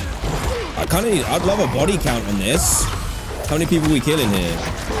 I'd love a body count on this. How many people are we killing here?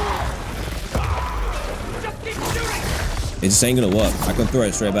 It just ain't gonna work. I can throw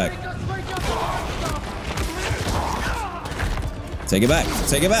it straight back. Take it back.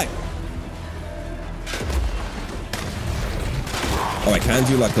 Take it back. Oh, I can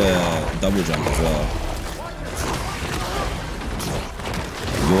do like a double jump as well.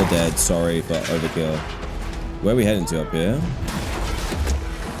 You're dead. Sorry for overkill. Where are we heading to up here?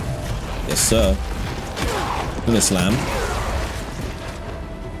 Yes, sir. I'm gonna slam.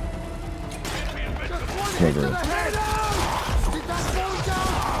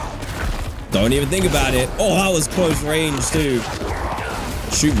 Don't even think about it. Oh, that was close range too.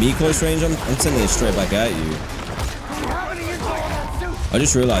 Shoot me close range? I'm sending it straight back at you. I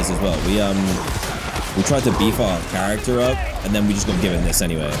just realized as well, we tried to beef our character up, and then we just got given this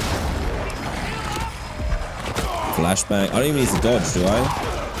anyway. Flashbang. I don't even need to dodge, do I?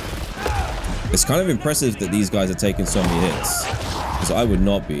 It's kind of impressive that these guys are taking so many hits, because I would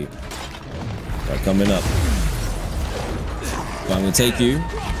not be. Right, coming up. But I'm gonna take you,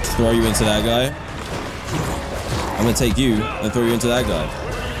 throw you into that guy. I'm gonna take you and throw you into that guy.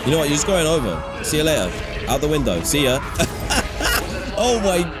 You know what? You're just going over. See you later. Out the window. See ya. Oh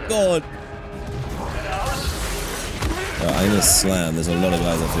my god. Right, I'm gonna slam. There's a lot of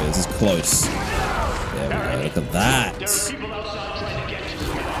guys up here. This is close. There we go. Look at that.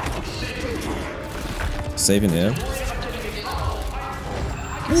 Saving here.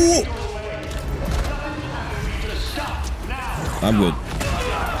 Whoa. I'm good.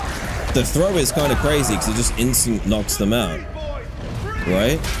 The throw is kind of crazy because it just instant knocks them out.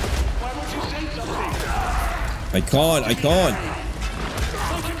 Right? I can't.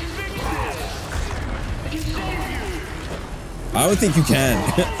 I don't think you can.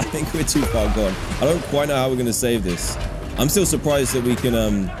 I think we're too far gone. I don't quite know how we're going to save this. I'm still surprised that we can,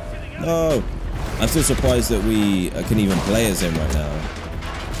 no. I'm still surprised that we can even play as him right now.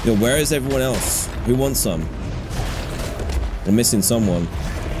 Yo, where is everyone else? Who wants some? We're missing someone.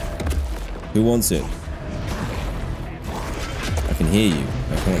 Who wants it? can hear you.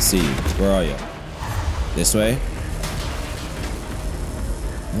 I can't see you. Where are you? This way?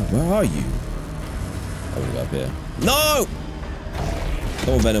 No, where are you? I want to go up here. No!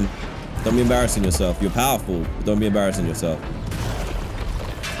 Come on, Venom. Don't be embarrassing yourself. You're powerful, but don't be embarrassing yourself.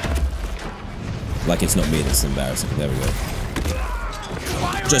 Like it's not me that's embarrassing. There we go.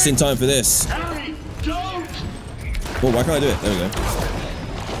 Just in time for this. Oh, why can't I do it? There we go.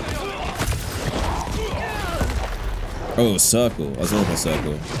 Oh, circle. I was looking for a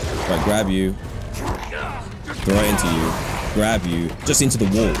circle. Right, grab you. Throw it into you. Grab you. Just into the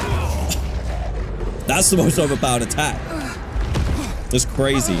wall. That's the most overpowered attack. That's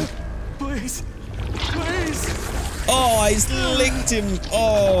crazy. Please. Please. Oh, I licked him.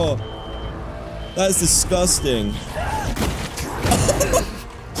 Oh. That's disgusting.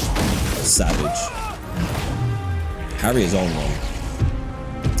 Savage. Harry is on one.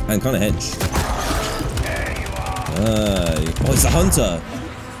 And kind of hench. Oh, it's a hunter.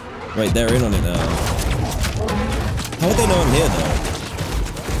 Wait, they're in on it now. How would they know I'm here, though?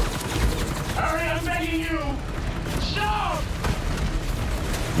 Harry, I'm begging you. Stop.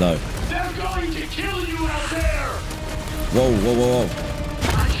 No. They're going to kill you out there. Whoa, whoa, whoa, whoa.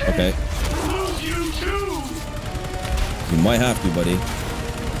 Okay. Lose you too. You might have to, buddy.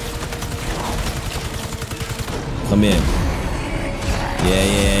 Come in.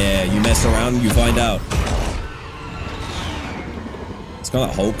 Yeah. You mess around, you find out. It's kind of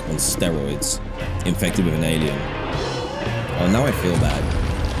like Hulk on steroids. Infected with an alien. Oh, now I feel bad.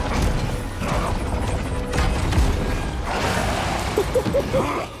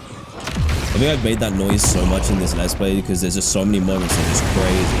 I think I've made that noise so much in this Let's Play because there's just so many moments that are just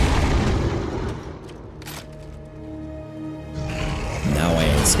crazy. Now I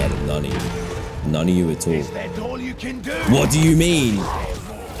ain't scared of none of you. None of you at all. Is that all you can do? What do you mean?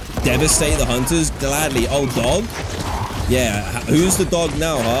 Devastate the hunters? Gladly. Oh, dog? Yeah, who's the dog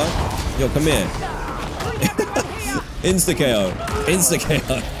now, huh? Yo, come here. Insta-KO.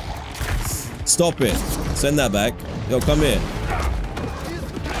 Insta-KO. Stop it. Send that back. Yo, come here.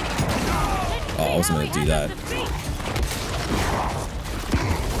 Oh, I wasn't gonna do that.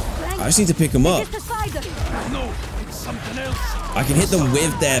 I just need to pick them up. No, it's something else. I can hit them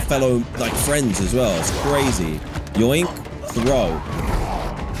with their fellow, like, friends as well. It's crazy. Yoink. Throw.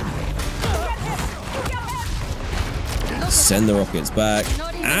 Send the rockets back.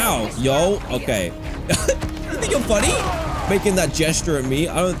 Ow, yo. Okay. You think you're funny? Making that gesture at me?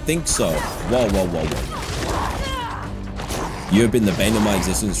 I don't think so. Whoa. You have been the bane of my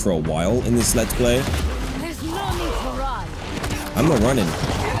existence for a while in this Let's Play. There's no need to run. I'm not running.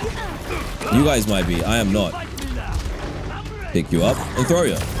 You guys might be. I am not. Pick you up and throw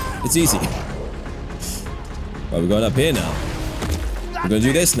you. It's easy. Right, we're going up here now. We're going to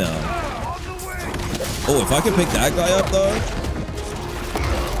do this now. Oh, if I could pick that guy up, though.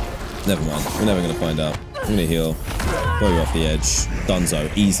 Never mind. We're never going to find out. I'm going to heal. Throw you off the edge. Dunzo.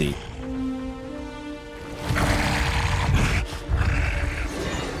 Easy.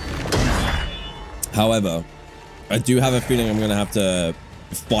 However, I do have a feeling I'm going to have to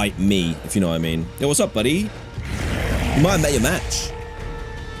fight me, if you know what I mean. Yo, what's up, buddy? You might have met your match.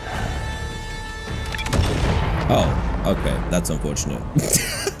 Oh, okay. That's unfortunate.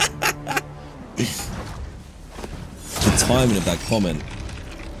 The timing of that comment.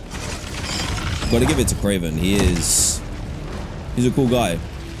 Gotta give it to Craven. He's a cool guy.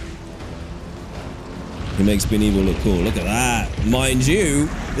 He makes being evil look cool. Look at that. Mind you,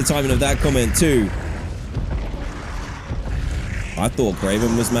 the timing of that comment too. I thought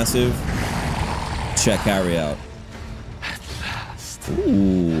Craven was massive. Check Harry out.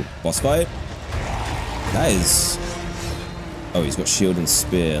 Ooh, boss fight. That is... Oh, he's got shield and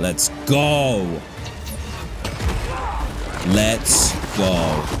spear. Let's go. Let's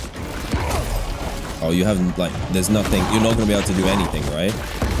go. Oh, you haven't, like, there's nothing. You're not going to be able to do anything, right?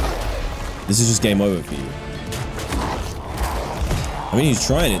 This is just game over for you. I mean, he's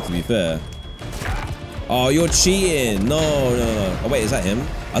trying it, to be fair. Oh, you're cheating. No. Oh, wait, is that him?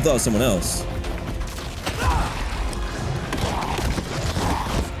 I thought it was someone else.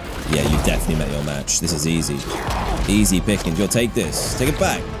 Yeah, you definitely met your match. This is easy. Easy pickings. You'll take this. Take it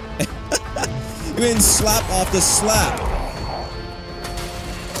back. You're in slap after slap.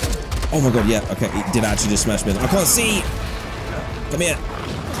 Oh my god, yeah. Okay, he did actually just smash me. I can't see. Come here.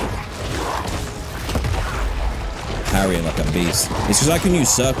 Parrying like a beast. It's because I can use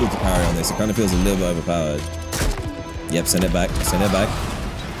circle to parry on this. It kind of feels a little bit overpowered. Yep, send it back. Send it back.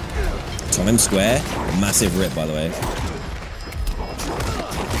 Time square. Massive rip, by the way.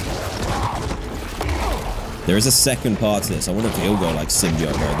 There is a second part to this. I wonder if he'll go like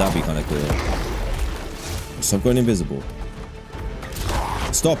symbiote mode. That'd be kind of cool. Stop going invisible.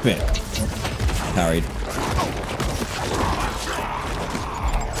 Stop it. Parried.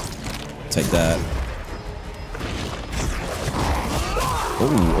 Take that.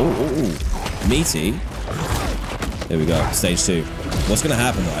 Oh. Meaty. There we go. Stage 2. What's going to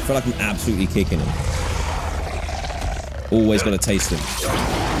happen though? I feel like I'm absolutely kicking him. Always got to taste him.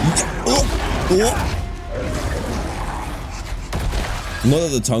 Not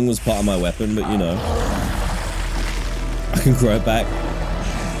that the tongue was part of my weapon, but you know. I can grow it back.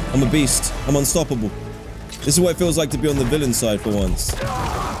 I'm a beast. I'm unstoppable. This is what it feels like to be on the villain side for once.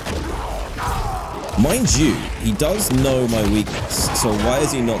 Mind you, he does know my weakness, so why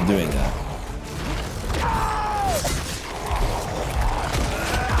is he not doing that?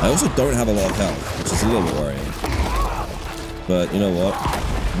 I also don't have a lot of health, which is a little bit worrying. But you know what?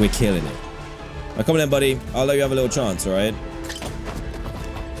 We're killing it. Now come on in, buddy. I'll let you have a little chance, alright?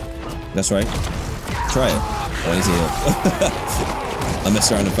 That's right. Try it. Oh, he's healed. I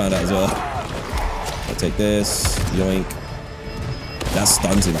messed around and found out as well. I'll take this. Yoink. That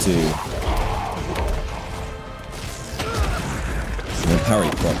stuns him too. And then parry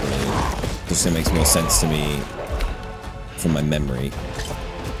properly. Just so it makes more sense to me from my memory.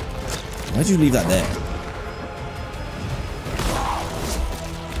 Why'd you leave that there?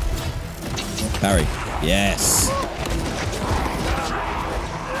 Parry. Yes.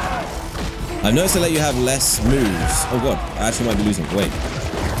 I've noticed they let you have less moves. Oh god, I actually might be losing. Wait. Okay,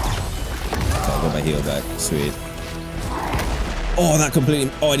 I got my heal back. Sweet. Oh, that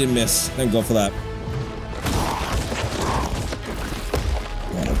completely... Oh, I didn't miss. Thank god for that.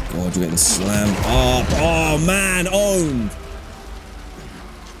 Oh god, you're getting slammed. Oh man, owned.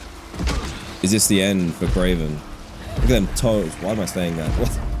 Is this the end for Craven? Look at them toes. Why am I saying that? What?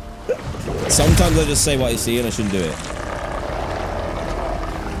 Sometimes I just say what I see and I shouldn't do it.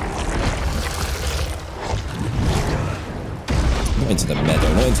 Not into the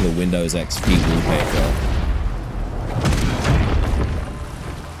meadow, not into the Windows XP wallpaper.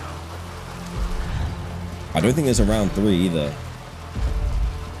 I don't think there's a round 3 either.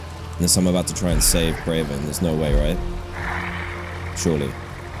 Unless I'm about to try and save Craven. There's no way, right? Surely.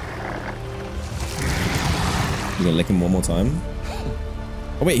 You gonna lick him one more time?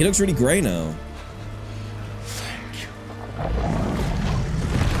 Oh wait, he looks really grey now.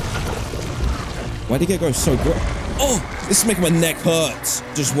 Why'd he get going so good? Oh, this is making my neck hurt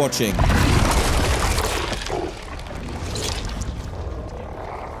just watching.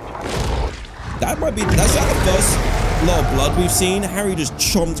 That might be, that's not the first lot of blood we've seen. Harry just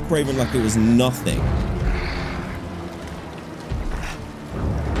chomped Craven like it was nothing.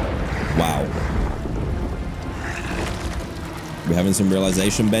 Wow. We're having some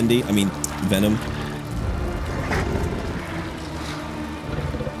realization, Bendy. I mean, Venom.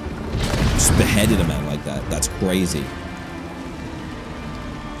 Just beheaded a man like that. That's crazy.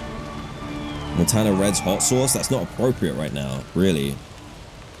 Montana Red's hot sauce? That's not appropriate right now, really.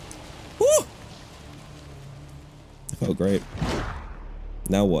 Woo! I felt great.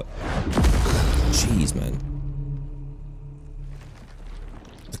 Now what? Jeez, man.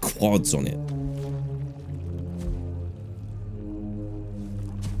 The quads on it.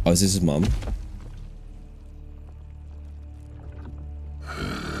 Oh, is this his mum?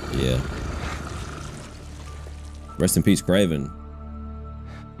 Yeah. Rest in peace, Craven.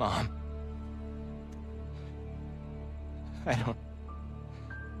 Mom. I don't...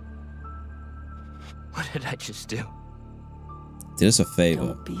 What did I just do? Did us a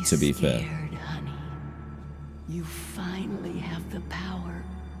favor, to be fair. Honey. You finally have the power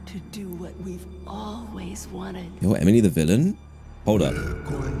to do what we've always wanted. Yo, Emily the villain? Hold up.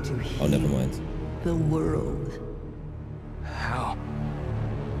 Oh, never mind. The world. How?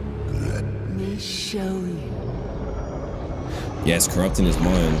 Let me show you. Yeah, it's corrupting his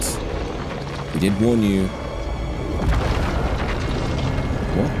mind. We did warn you.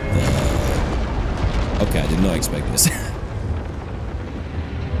 What the? Okay, I did not expect this.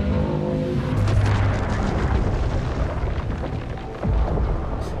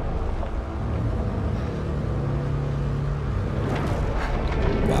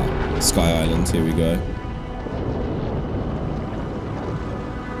 Sky Island, here we go.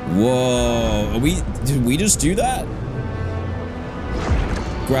 Whoa, did we just do that?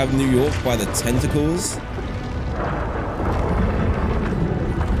 Grab New York by the tentacles?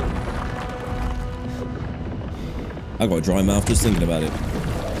 I got a dry mouth just thinking about it.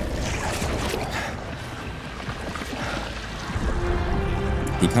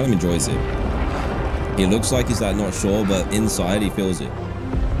 He kind of enjoys it. He looks like he's like not sure, but inside he feels it.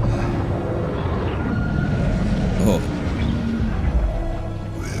 Oh.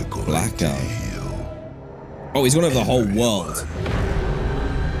 Blackout. Oh, he's gonna have the whole world.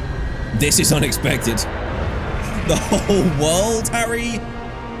 This is unexpected. The whole world, Harry?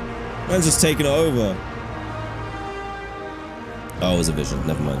 Man's just taking it over. Oh, it was a vision.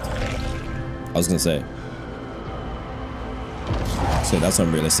 Never mind. I was gonna say. So that's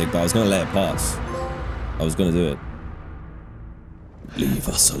unrealistic, but I was gonna let it pass. I was gonna do it. Leave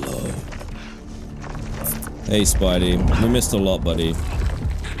us alone. Hey, Spidey. We missed a lot, buddy.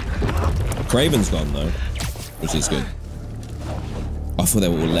 Craven's gone, though. Which is good. I thought they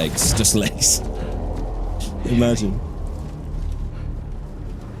were all legs. Just legs. Imagine.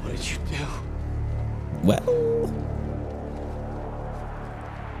 What did you do? Well...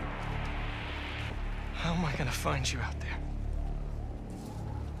 How am I gonna find you out there?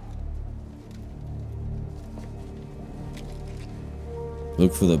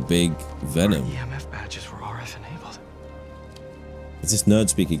 Look for the big Venom. EMF badges were RF enabled. Is this nerd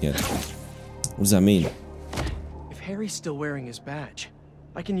speak again? What does that mean? If Harry's still wearing his badge,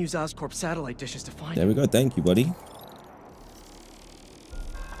 I can use Oscorp satellite dishes to find There him. we go. Thank you, buddy.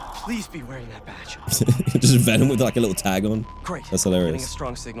 Please be wearing that badge. Just Venom with like a little tag on. Great. That's Getting a hilarious.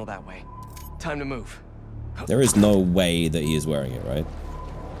 strong signal that way. Time to move. There is no way that he is wearing it, right?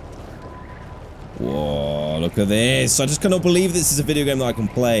 Whoa, look at this. I just cannot believe this is a video game that I can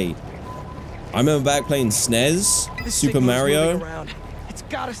play. I remember back playing SNES, This Super signal's Mario, moving around. It's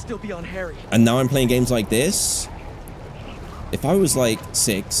gotta still be on Harry. and now I'm playing games like this. If I was like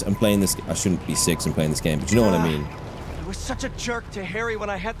 6 and playing this, I shouldn't be 6 and playing this game, but you know what I mean. I was such a jerk to Harry when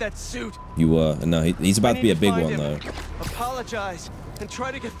I had that suit. You were, and now he's about to be a big one though. Apologize and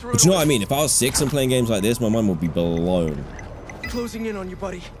try to get through. But you know what I mean? If I was 6 and playing games like this, my mind would be blown. Closing in on you,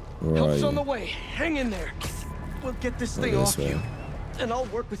 buddy. Where are Help's you? on the way. Hang in there. We'll get this thing this off way. you. And I'll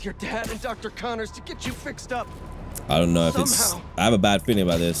work with your dad and Dr. Connors to get you fixed up. I don't know if it's... Somehow. I have a bad feeling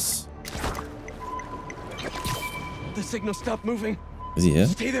about this. The signal stopped moving. Is he here?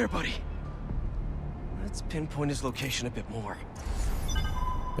 Stay there, buddy. Let's pinpoint his location a bit more.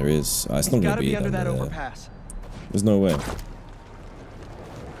 There is. It's not gonna Gotta be be under that there. overpass. There's no way.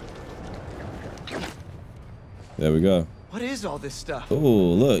 There we go. What is all this stuff? Oh,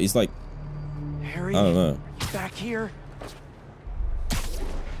 look, he's like... Harry, I don't know. back here.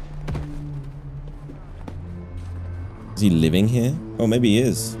 Is he living here? Oh, maybe he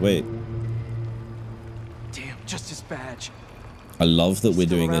is. Wait. Damn, just his badge. I love that we're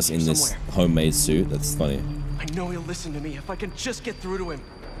Still doing around this here in this somewhere. homemade suit. That's funny. I know he'll listen to me if I can just get through to him.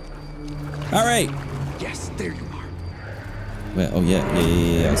 All right. Yes, there you are. Where? Oh,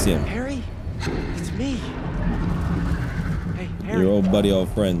 yeah. I see him. Harry, it's me. Hey, Harry. Your old buddy, old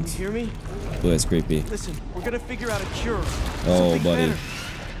You friend. hear me? Oh, that's creepy. Listen, we're gonna figure out a cure. Oh, Something buddy. better.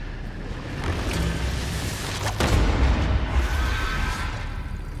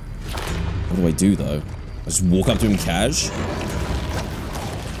 What do I do, though? I just walk up to him cash?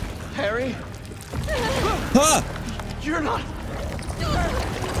 Harry? Ha! You're not.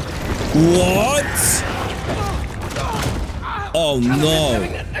 What? Oh, no.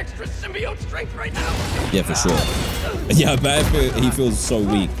 Having that extra symbiote strength right now. Yeah, for sure. Yeah, I bet he feels so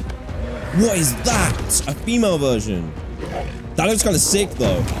weak. What is that? A female version. That looks kind of sick,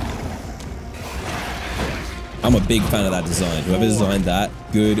 though. I'm a big fan of that design. Whoever designed that,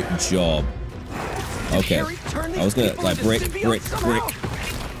 good job. Okay. I was gonna, like, brick.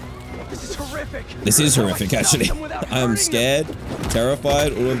 This is horrific. This is horrific, actually. I am scared,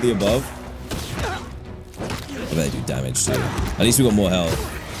 terrified, all of the above. I bet they do damage, too. At least we got more health.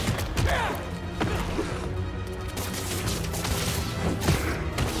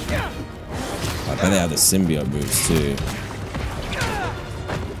 I bet they have the symbiote moves, too.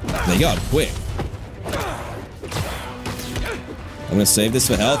 They got quick. I'm gonna save this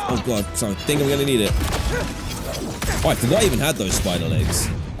for health. Oh god, so I think I'm gonna need it. Oh, I forgot I even had those spider legs.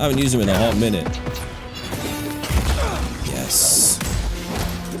 I haven't used them in a hot minute. Yes.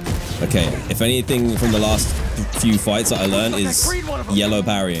 Okay, if anything from the last few fights that I learned is yellow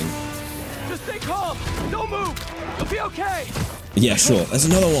parrying. Just stay calm. Don't move. You'll be okay. Yeah, sure. There's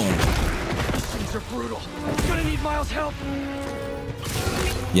another one. These things are brutal. Gonna need Miles' help.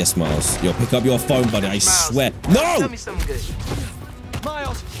 Yes, Miles. Yo, pick up your phone, buddy. I swear. No! Tell me something good.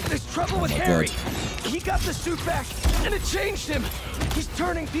 Miles, there's trouble with my Harry. God. He got the suit back, and it changed him. He's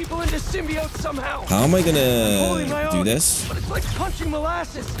turning people into symbiotes somehow. How am I Holding my gonna do own, this? But it's like punching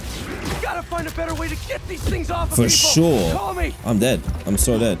molasses. You gotta find a better way to get these things off of For people. sure. Call me. I'm dead. I'm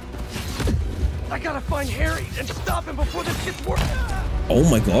so dead. I gotta find Harry and stop him before this gets worse. Oh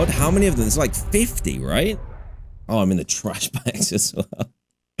my god, how many of them? There's like 50, right? Oh, I'm in the trash bags as well.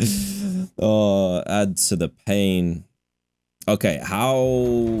 Oh, add to the pain. Okay,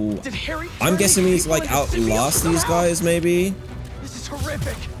 how... Did Harry I'm turn guessing these he's people like into symbiotes outlast these somehow? guys, maybe? This is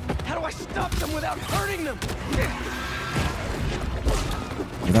horrific. How do I stop them without hurting them?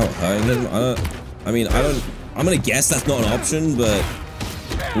 Without hurting them? I'm gonna guess that's not an option, but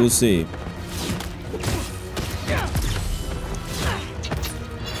we'll see.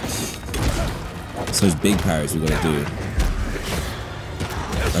 It's those big parries we gotta do.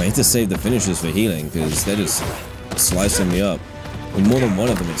 I need to save the finishers for healing because they're just slicing me up. With more than one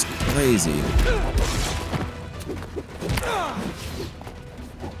of them, it's crazy.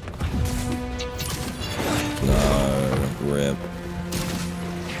 No, rip.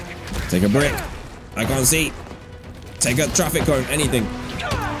 Take a brick. I can't see. Take a traffic cone, anything.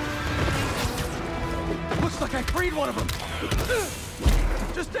 Looks like I freed one of them.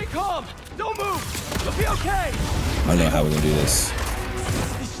 Just stay calm. Don't move. You'll be okay. I know how we're gonna do this.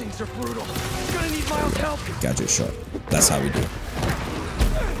 These things are brutal. You're gonna need Miles' help. Gadget shot. That's how we do it.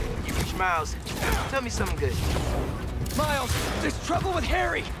 You reach Miles. Tell me something good. Miles, there's trouble with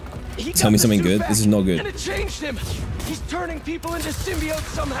Harry. Tell me something good. This is not good. And it changed him. He's turning people into symbiotes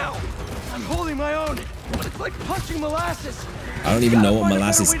somehow. I'm holding my own, but it's like punching molasses. I don't even know what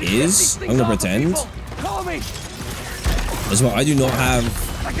molasses is. I'm gonna pretend. Call me. As well, I do not have.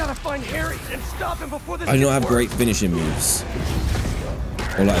 I gotta find Harry and stop him before this. I do not have great finishing moves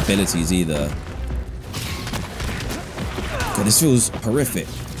or like abilities either. God, this feels horrific.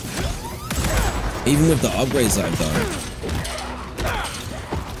 Even with the upgrades that I've done.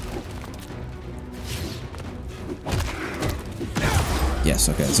 Yes,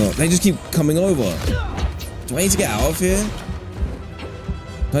 okay. So they just keep coming over. Do I need to get out of here?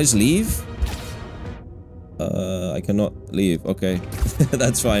 Can I just leave? I cannot leave. Okay.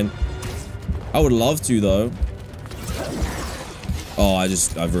 That's fine. I would love to though. Oh,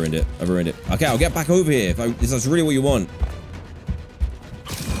 I've ruined it. I've ruined it. Okay, I'll get back over here if that's really what you want.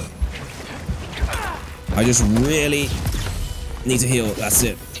 I just really need to heal. That's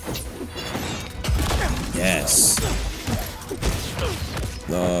it. Yes.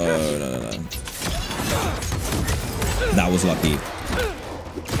 No. That was lucky.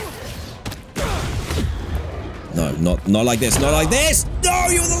 No, not like this. Not like this. No,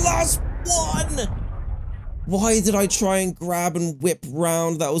 you were the last one. Why did I try and grab and whip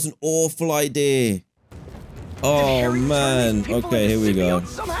round? That was an awful idea. Oh man. Okay, here we go.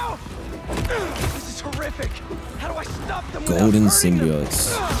 This is horrific. How do I stop them? Golden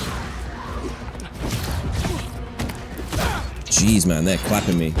symbiotes. Jeez, man, they're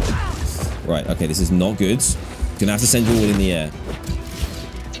clapping me. Right, okay, this is not good. Gonna have to send you all in the air.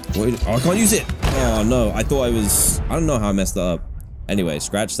 Wait, oh, I can't use it. Oh no, I thought I was. I don't know how I messed that up. Anyway,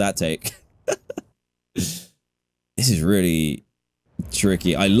 scratch that take. This is really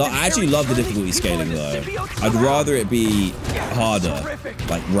tricky. I actually love the difficulty scaling though. I'd rather it be harder,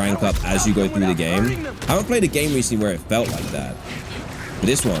 like rank up as you go through the game. I haven't played a game recently where it felt like that, but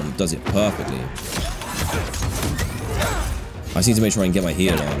this one does it perfectly. I just need to make sure I can get my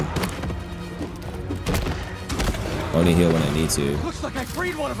heal on. Only heal when I need to. Looks like I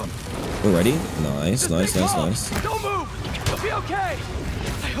freed one of them. Already? Nice. Don't move. You'll be okay.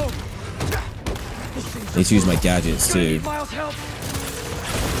 I hope. Need to use my gadgets too.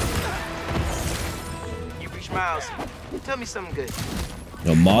 You reach Miles. Tell me something good.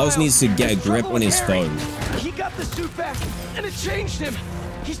 No, Miles needs to get a grip on his phone. He got the suit back, and it changed him.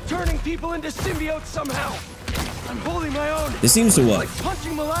 He's turning people into symbiotes somehow. I'm holding my own. This seems to work. Like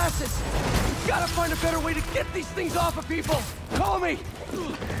punching molasses. Gotta find a better way to get these things off of people. Call me.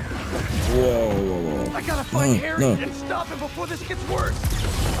 Whoa. I gotta find Harry and stop him before this gets worse.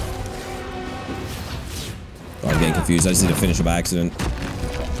 Oh, I'm getting confused. I just need to finish up by accident.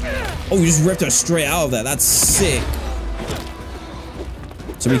 Oh, you just ripped her straight out of that. That's sick.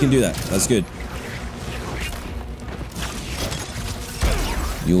 So we can do that. That's good.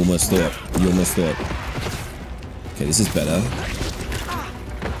 You almost thought. Okay, this is better.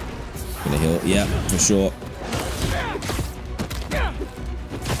 Gonna heal. Yeah, for sure.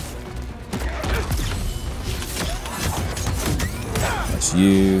 That's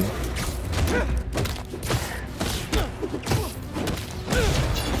you.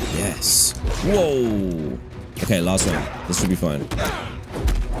 Yes. Whoa. Okay, last one. This should be fine.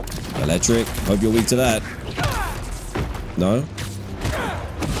 Electric. Hope you're weak to that. No?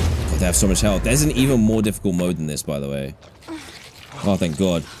 God, they have so much health. There's an even more difficult mode than this, by the way. Oh, thank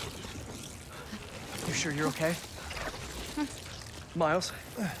God. You sure you're okay? Miles?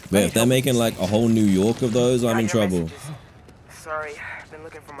 Wait, if they're making like a whole New York of those, I'm in trouble. Sorry, I've been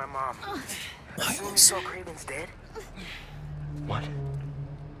looking for my mom. You saw Craven's dead? What?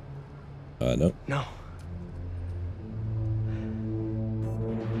 No. No.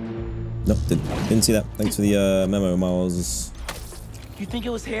 Nope, didn't see that. Thanks for the memo, Miles. You think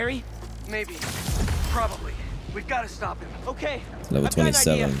it was Harry? Maybe. Probably. We've got to stop him. Okay. Level I've got an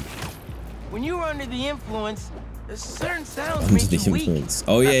 27. idea. When you were under the influence, there's certain sounds Under make the you weak. influence.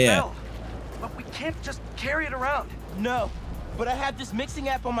 Oh, yeah, yeah. Bell. But we can't just carry it around. No, but I have this mixing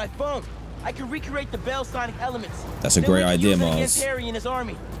app on my phone. I can recreate the bell sonic elements. That's a Then great we can idea, use it Miles. against Harry and his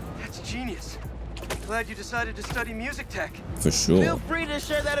army. That's genius. Glad you decided to study music tech. For sure. Feel free to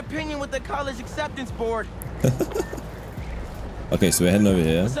share that opinion with the college acceptance board. Okay, so we're heading over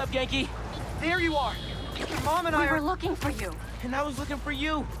here. What's up, Genki? There you are. Your mom and I We were looking for you. And I was looking for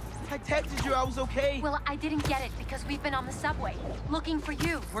you. I texted you I was okay. Well, I didn't get it because we've been on the subway looking for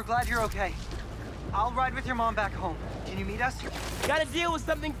you. We're glad you're okay. I'll ride with your mom back home. Can you meet us? Gotta deal with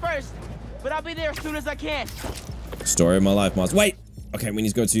something first, but I'll be there as soon as I can. Story of my life, Miles. Wait! Okay, we need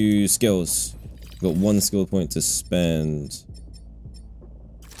to go to skills. We've got 1 skill point to spend.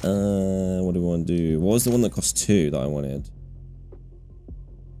 What do we want to do? What was the one that cost 2 that I wanted?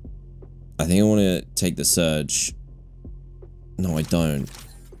 I think I want to take the surge. No, I don't.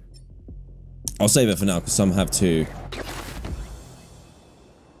 I'll save it for now because some have 2.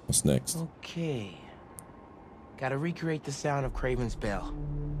 What's next? Okay. Gotta recreate the sound of Craven's bell.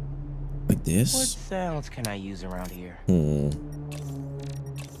 Like What this? sounds can I use around here?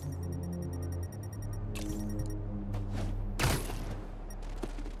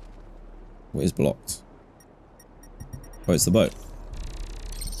 What is blocked? Oh, it's the boat.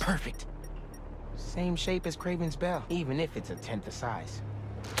 Perfect. Same shape as Craven's bell, even if it's a 1/10 the size.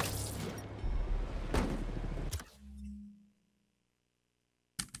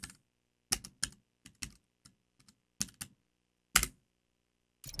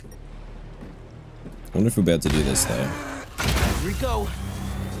 I wonder if we'll be able to do this though. Here we go.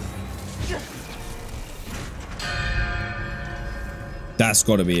 That's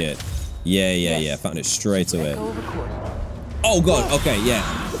got to be it. Yeah. Found it straight away. Oh god. Okay, yeah.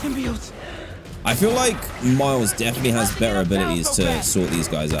 Symbiotes. I feel like Miles definitely has better abilities to sort these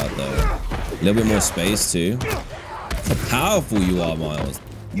guys out though. A little bit more space too. How powerful you are, Miles.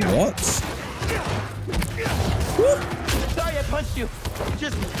 What? Sorry I punched you.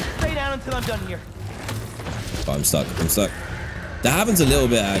 Just stay down until I'm done here. Oh, I'm stuck. That happens a little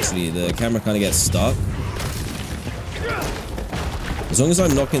bit actually. The camera kind of gets stuck. As long as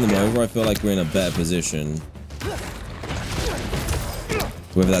I'm knocking them over, I feel like we're in a better position.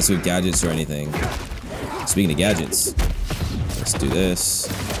 Whether that's with gadgets or anything. Speaking of gadgets, let's do this.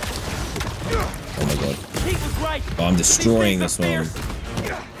 Oh my god. Oh, I'm destroying this one.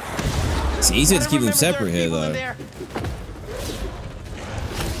 It's easier to keep them separate here though.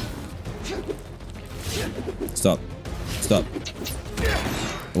 Stop.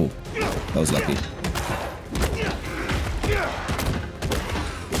 Oh, that was lucky.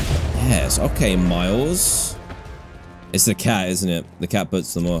 Yes, okay, Miles. It's the cat, isn't it? The cat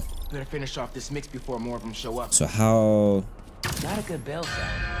puts them off. Better finish off this mix before more of them show up. So how... Not a good bell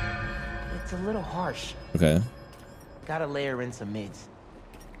sound. It's a little harsh. Okay. Gotta layer in some mids.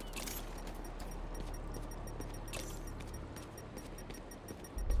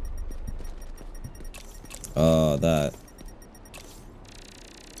 That.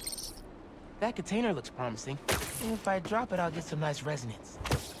 That container looks promising. And if I drop it, I'll get some nice resonance.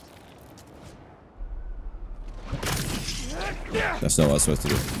 That's not what I was supposed to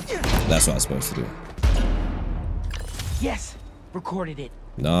do. That's what I was supposed to do. Yes! Recorded it.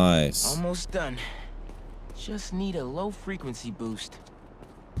 Nice. Almost done. Just need a low frequency boost.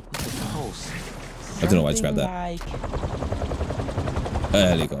 With a pulse. I don't know why I just grabbed that. Like A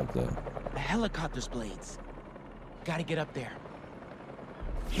helicopter. a helicopter's blades. Gotta get up there.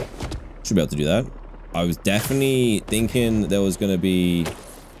 Should be able to do that. I was definitely thinking there was going to be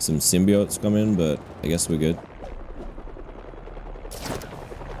some symbiotes coming, but I guess we're good.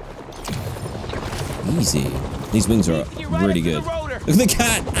 Easy. These wings are really good. Look at the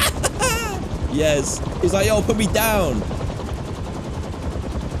cat! Yes. He's like, yo, put me down.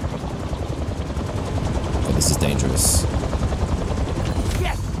 Oh, this is dangerous.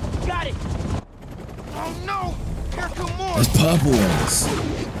 Yes! Got it! Oh no! Here come more! There's purple ones.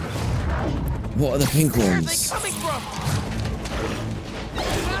 What are the pink ones?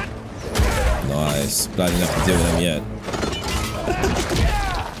 Nice. Glad you didn't have to deal with them yet.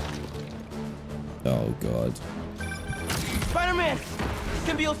 Oh god. Spider-Man!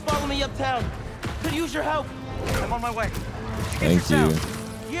 Symbiotes follow me uptown. Could use your help. I'm on my way. Thank you.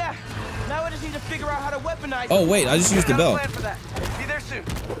 Yeah. Now I just need to figure out how to weaponize. Oh wait, I just used the bell. Plan for that. Be there soon.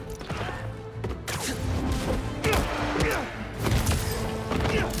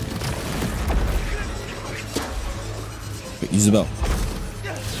 Wait, use the bell.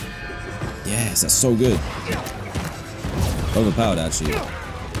 Yes, that's so good. Overpowered, actually.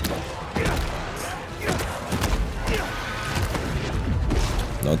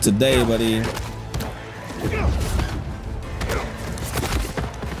 Not today, buddy.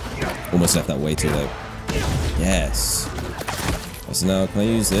 Almost left that way too late. Yes. So now, can I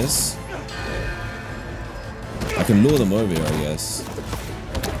use this? I can lure them over here, I guess.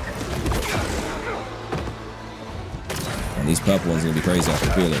 And these purple ones are gonna be crazy, I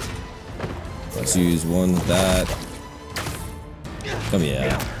can feel it. Let's use one of that. Come here.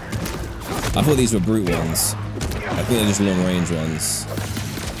 I thought these were brute ones. I think they're just long range ones.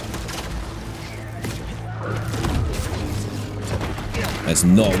 That's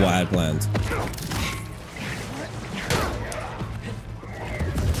not what I had planned.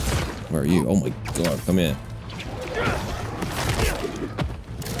 Where are you? Oh my god, come here.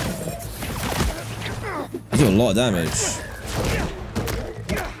 You do a lot of damage.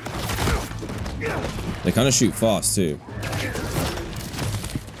 They kind of shoot fast too.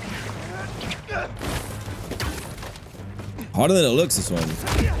 Harder than it looks, this one.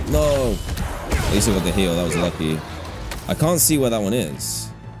 No. At least I got the heal, that was lucky. I can't see where that one is.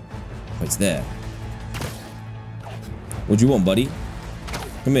 Oh, it's there. What do you want, buddy?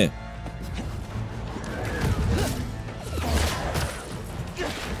 Come here.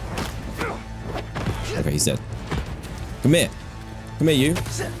 Okay, he's dead. Come here. Come here, you.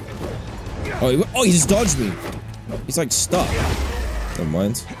 Oh, he just dodged me. He's like stuck. Never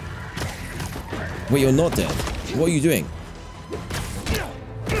mind. Wait, you're not dead. What are you doing?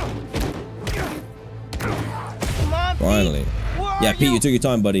 Finally. Yeah, Pete, you took your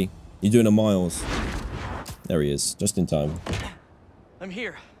time, buddy. You're doing the miles. There he is, just in time. I'm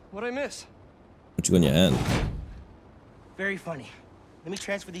here. What'd I miss? What you got in your hand? Very funny. Let me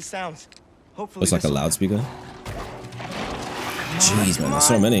transfer these sounds. Hopefully Looks like a loudspeaker. Jeez, man, there's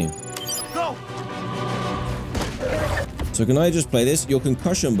so many. Go. So can I just play this? Your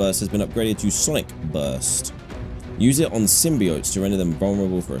concussion burst has been upgraded to Sonic Burst. Use it on symbiotes to render them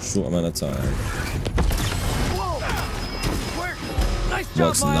vulnerable for a short amount of time.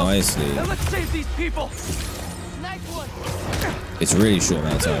 Works nicely. Now let's save these people. Nice one. It's a really short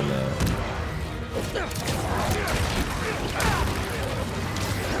amount of time now.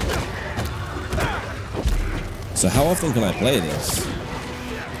 So how often can I play this?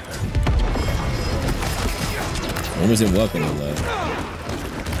 Almost didn't work on them though.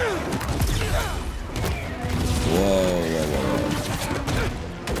 Whoa, whoa, whoa, whoa.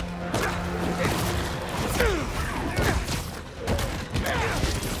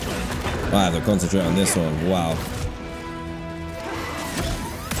 I have to concentrate on this one. Wow.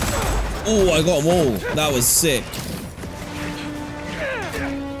 Oh, I got them all. That was sick.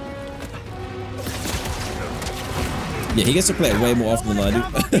 Yeah, he gets to play it way more often than I do.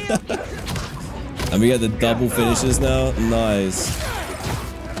 And we get the double finishes now. Nice.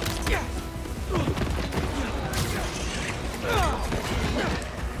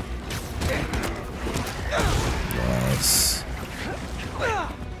 Nice.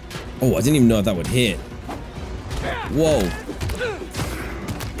 Oh, I didn't even know if that would hit. Whoa.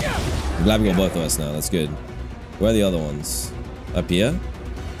 I'm glad we got both of us now. That's good. Where are the other ones? Up here?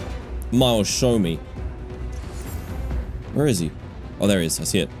 Miles, show me. Where is he? Oh, there he is. I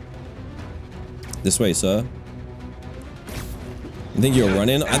see it. This way, sir. I think you're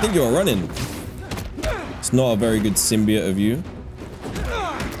running. I think you're running. It's not a very good symbiote of you.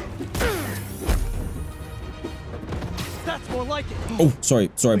 That's more like it. Oh, sorry,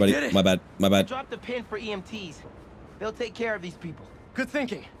 buddy. My bad. Drop the pin for EMTs. They'll take care of these people. Good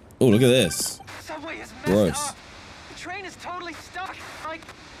thinking. Oh, look at this. Subway is messed Gross. up. The train is totally stuck. Like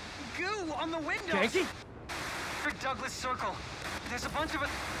goo on the windows. Yankee? For Douglas Circle. There's a bunch of it.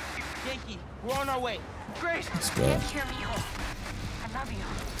 Yankee, we're on our way. Great. Let's go. I love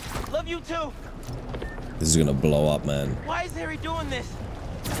you. Love you too. This is gonna blow up, man. Why is Harry doing this?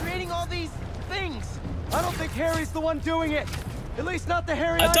 Creating all these things. I don't think Harry's the one doing it. At least not the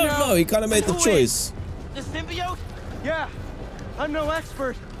Harry I don't know. He kind of made the choice. The symbiote? Yeah. I'm no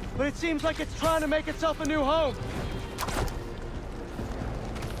expert, but it seems like it's trying to make itself a new home.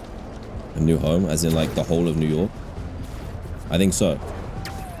 A new home, as in like the whole of New York? I think so.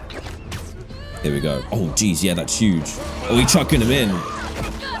 Here we go. Oh, geez, yeah, that's huge. Oh, we chucking him in.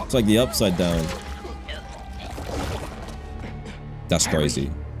 It's like the upside down. That's crazy.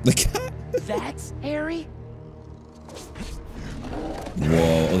 The cat. That's Harry?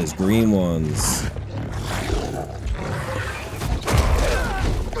 Whoa, oh, there's green ones.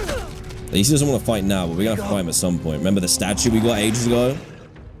 He doesn't want to fight now, but we're gonna fight him at some point. Remember the statue we got ages ago?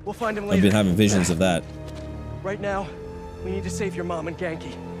 We'll find him later. I've been having visions of that. Right now, we need to save your mom and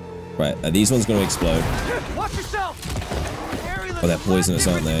Genki. Right, are these ones gonna explode? Watch yourself! Oh, they're poisonous,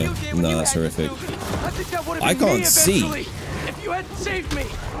 aren't they? No, that's horrific. I can't see. If you hadn't saved me.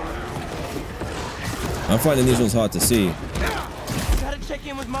 I'm finding these ones hard to see. Gotta check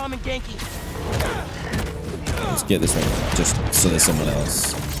in with Mom and Genki. Let's get this one, just so there's someone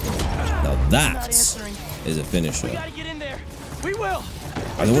else. Now that is a finisher. We gotta get in there. We will.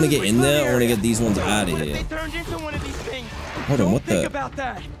 I don't want to get in there. I want to get these ones out of here. They turned into one of these things. Hold on, what the?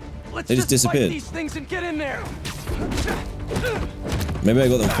 They just disappeared. These things and get in there. Maybe I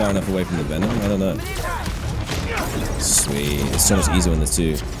got them far enough away from the Venom. I don't know. Sweet. It's so much easier when there's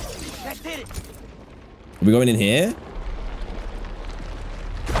two. Are we going in here?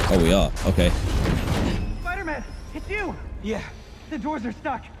 Oh, we are. Okay. Spider-Man, it's you. Yeah. The doors are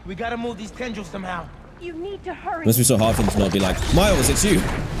stuck. We gotta move these tendrils somehow. You need to hurry. Must be so hard for them to not be like, Miles, it's you.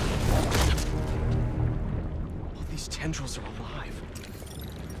 All these tendrils are alive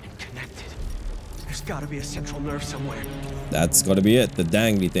and connected. There's got to be a central nerve somewhere. That's got to be it. The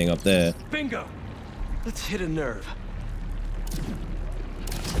dangly thing up there. Bingo. Let's hit a nerve.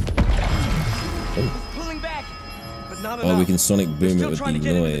 Pulling back. But not Oh, enough. we can sonic boom it with the Into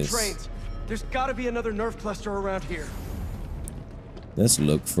the noise. trains. There's got to be another nerve cluster around here. Let's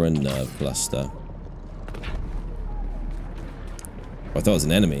look for a nerve cluster. I thought it was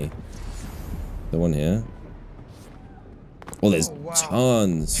an enemy. The one here. Oh, there's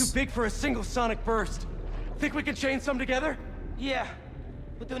tons. Too big for a single sonic burst. Think we can chain some together? Yeah,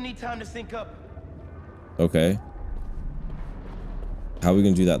 but they'll need time to sync up. Okay. How are we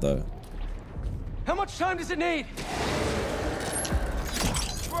gonna do that though? How much time does it need?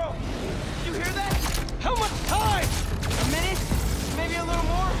 Bro, you hear that? How much time? A minute? Maybe a little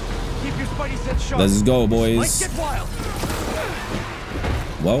more? Keep your spidey sense sharp. Let's go, boys. Might get wild.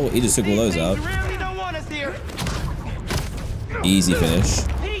 Well, he just took all those out. Really don't want us here. Easy finish.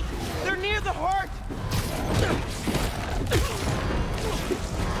 Pete, they're near the heart.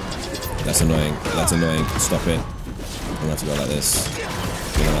 That's annoying. That's annoying. Stop it. I'm gonna have to go like this.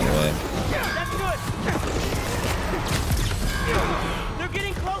 Get him out of the way. That's good. They're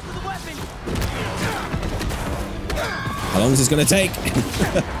getting close to the weapon. How long is this gonna take? Good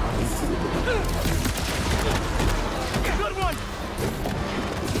one.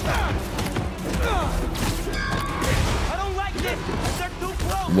 I don't like this. They're too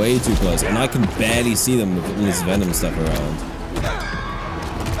close. Way too close, and I can barely see them with all this Venom stuff around.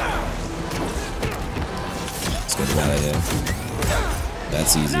 Let's get them out of here.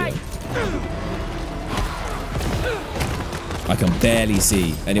 That's easier. I can barely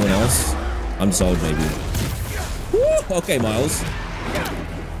see. Anyone else? I'm sold, maybe. Woo! Okay, Miles.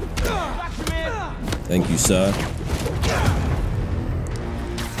 Thank you, sir.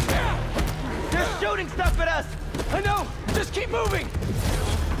 They're shooting stuff at us. I know. Just keep moving.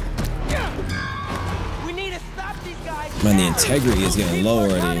 We need to stop these guys. Man, the integrity is getting low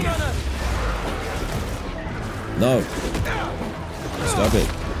already. No. Stop it.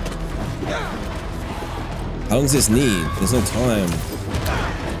 How long does this need? There's no time.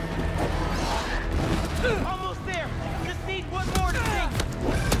 Almost there. Just need one more to think.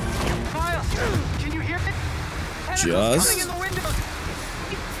 Miles, can you hear me? Just. In the windows.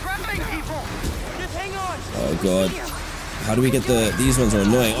 Grabbing people. Just hang on. Oh god. How do we get these ones are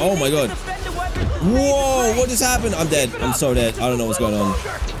annoying. Oh my god. Whoa, what just happened? I'm dead. I'm so dead. I don't know what's going on.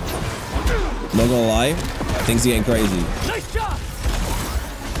 Not gonna lie. Things are getting crazy. Nice job.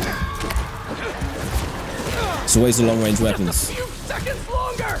 It's a waste of long range weapons. A few seconds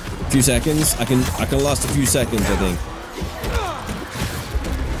longer. A few seconds? I can last a few seconds, I think.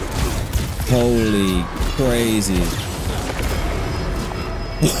 Holy crazy.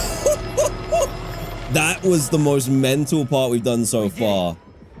 That was the most mental part we've done so far.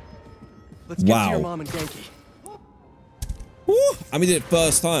 Let's get to your Wow. mom and Genki. Woo! I mean, we did it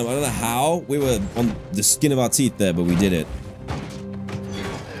first time. I don't know how. We were on the skin of our teeth there, but we did it.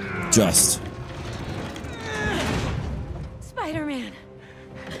 Just. Spider-Man.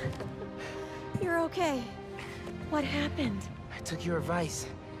 You're okay. What happened? I took your advice.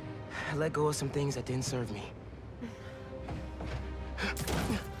 I let go of some things that didn't serve me.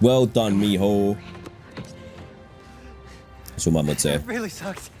 Well done, mijo. That's what Mom would say. It really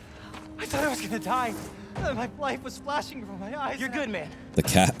sucks. I thought I was gonna die. My life was flashing before my eyes. You're good, man. The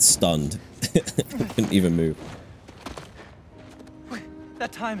cat stunned. Couldn't even move.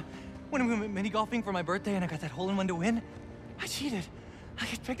 That time when we went mini golfing for my birthday and I got that hole-in-one to win, I cheated. I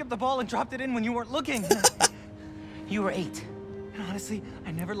could pick up the ball and dropped it in when you weren't looking. You were 8. And honestly,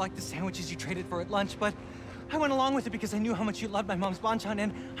 I never liked the sandwiches you traded for at lunch, but I went along with it because I knew how much you loved my mom's banchan,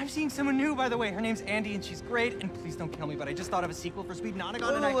 and I'm seeing someone new, by the way. Her name's Andy, and she's great, and please don't kill me, but I just thought of a sequel for Sweet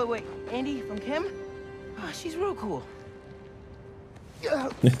Nonagon, and Wait. Andy from Kim? Oh, she's real cool.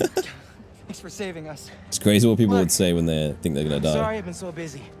 Thanks for saving us. It's crazy what people would say when they think they're gonna die. Sorry I've been so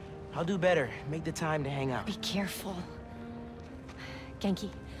busy. I'll do better. Make the time to hang out. Be careful. Genki,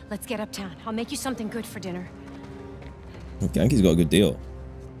 let's get uptown. I'll make you something good for dinner. Genki's got a good deal.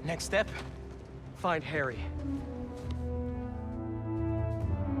 Next step, find Harry.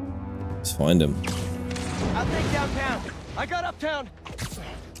 Let's find him. I'll take downtown. I got uptown.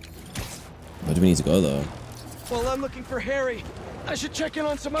 Where do we need to go though? Well, I'm looking for Harry. I should check in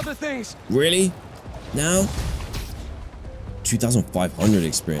on some other things. Really? Now? 2,500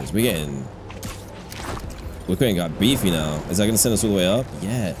 experience. We're getting got beefy now. Is that gonna send us all the way up?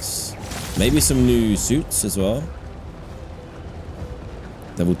 Yes. Maybe some new suits as well.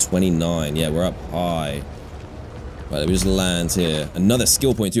 Level 29. Yeah, we're up high. Right, let me just land here. Another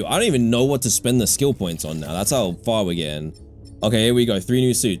skill point too. I don't even know what to spend the skill points on now. That's how far we're getting. Okay, here we go. 3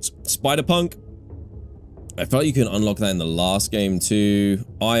 new suits. Spider-Punk. I felt you can unlock that in the last game too.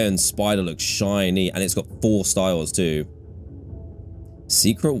 Iron Spider looks shiny and it's got 4 styles too.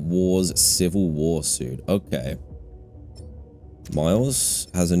 Secret Wars Civil War suit. Okay. Miles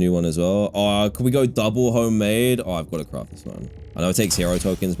has a new one as well. Oh, can we go double homemade? Oh, I've got to craft this one. I know it takes hero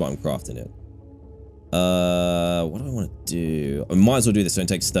tokens, but I'm crafting it. What do I want to do? I might as well do this so it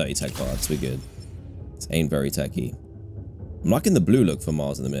takes 30 tech cards. We're good. This ain't very techy. I'm liking the blue look for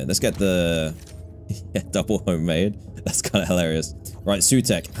Miles in a minute. Let's get the yeah, double homemade. That's kind of hilarious. Right, suit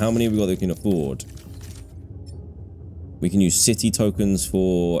tech. How many have we got that we can afford? We can use city tokens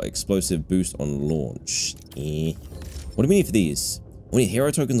for explosive boost on launch. What do we need for these? We need hero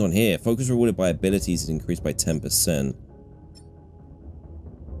tokens on here. Focus rewarded by abilities is increased by 10%.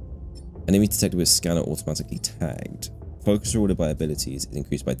 Enemy detected with scanner automatically tagged. Focus rewarded by abilities is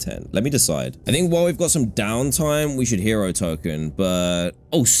increased by 10. Let me decide. I think while we've got some downtime, we should hero token, but...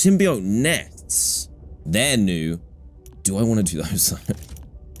 Oh, symbiote nests. They're new. Do I want to do those?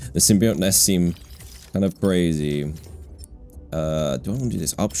 The symbiote nests seem kind of crazy. Do I want to do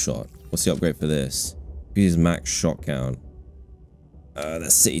this upshot? What's the upgrade for this? Use max shot count.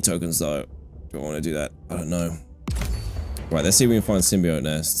 That's city tokens though. Do I want to do that? I don't know. Right, let's see if we can find symbiote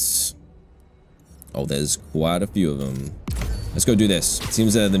nests. Oh, there's quite a few of them. Let's go do this. It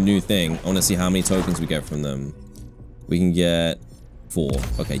seems they're the new thing. I want to see how many tokens we get from them. We can get 4.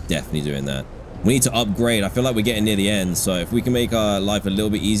 Okay, definitely doing that. We need to upgrade. I feel like we're getting near the end, so if we can make our life a little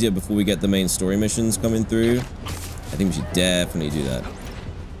bit easier before we get the main story missions coming through, I think we should definitely do that.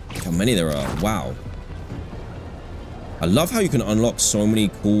 Look how many there are. Wow. I love how you can unlock so many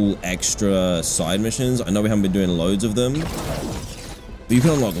cool extra side missions. I know we haven't been doing loads of them, but you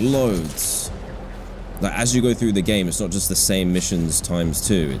can unlock loads. Like, as you go through the game, it's not just the same missions times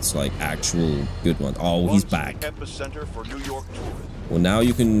 2. It's like actual good ones. Oh, he's back. Epicenter for New York tourism. Well, now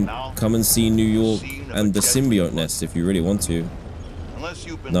you can come and see New York and the symbiote nest if you really want to. Unless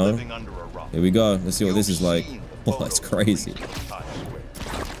you've been no? living under a rock. Here we go. Let's see what this is like. Oh, that's crazy.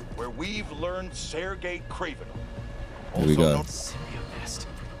 Where we've learned Sergei Kravenov. Here we go. Symbiote nest.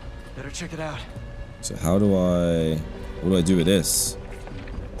 Better check it out. So how do I... What do I do with this?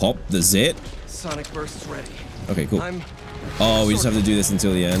 Pop the zit? Sonic burst is ready. Okay, cool. Oh, we just have to do this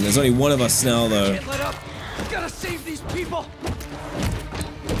until the end. There's only one of us now, though. Can't let up. Gotta save these people.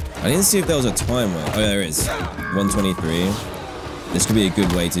 I didn't see if there was a timer. Oh, yeah, there is. 123. This could be a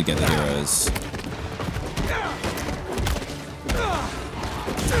good way to get the heroes.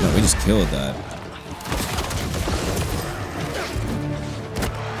 No, we just killed that.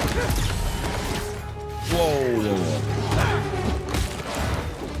 Whoa, whoa, whoa.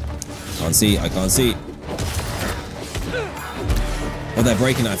 Can't see, I can't see. Oh, they're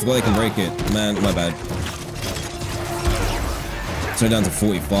breaking it. I forgot they can break it. Man, my bad. So down to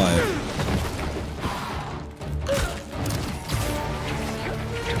 45.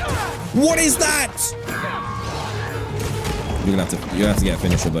 What is that? You're gonna have to get a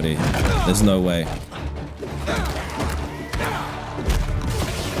finisher, buddy. There's no way.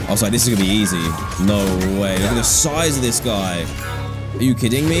 I was like, this is gonna be easy. No way. Look at the size of this guy. Are you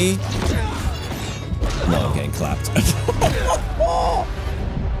kidding me? No, I'm getting clapped.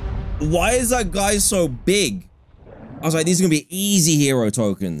 Why is that guy so big? I was like, these are gonna be easy hero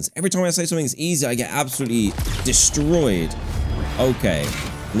tokens. Every time I say something's easy, I get absolutely destroyed. Okay.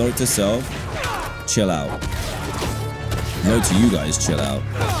 Note to self. Chill out. Note to you guys, chill out.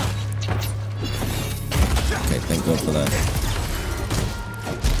 Okay, thank God for that.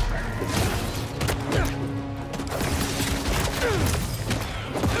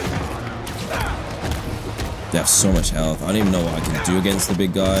 They have so much health. I don't even know what I can do against the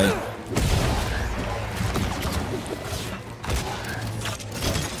big guy.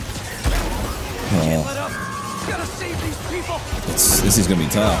 Oh. This This is gonna be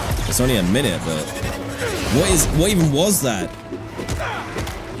tough. It's only a minute, but what even was that?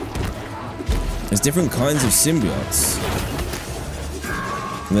 There's different kinds of symbiotes.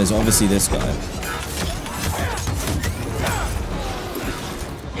 And there's obviously this guy.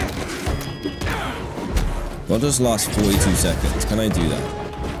 What does last 42 seconds? Can I do that?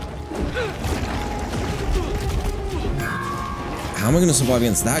 How am I gonna survive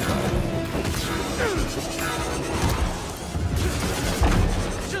against that guy?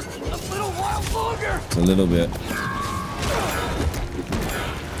 Just a little while longer. It's a little bit.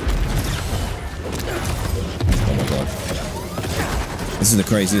 Oh my god. This is the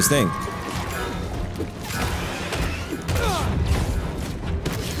craziest thing.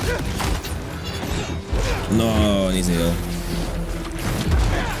 No, I need to heal.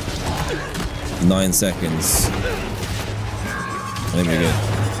 9 seconds. I think we're good.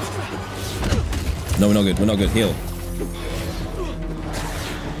 No, we're not good. We're not good. Heal.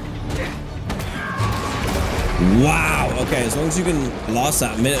 Wow. Okay, as long as you can last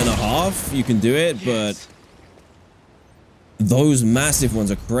that minute and a half, you can do it, but those massive ones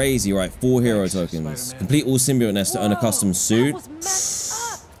are crazy. Right, 4 hero tokens. Complete all symbiote nests to earn a custom suit.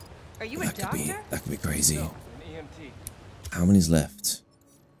 Are you a doctor? That could be crazy. How many's left?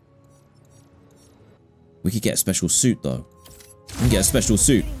 We could get a special suit though. We can get a special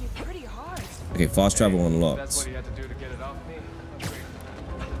suit. Okay, fast travel unlocked.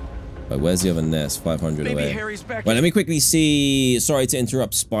 Wait, where's the other nest? 500 away. Wait, let me quickly see. Sorry to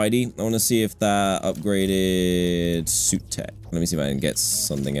interrupt, Spidey. I want to see if that upgraded suit tech. Let me see if I can get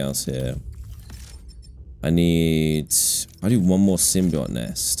something else here. I do one more symbiote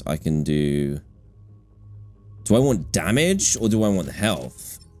nest. I can do... Do I want damage or do I want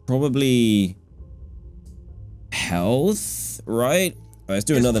health? Probably health, right? All right, let's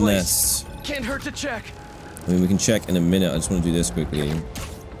do another nest. Can't hurt to check. I mean, we can check in a minute. I just want to do this quickly.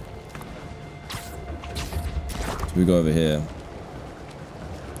 So we go over here.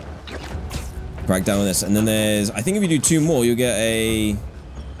 Crack down on this, and then there's... I think if you do 2 more, you'll get a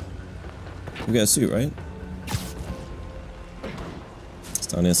suit, right? It's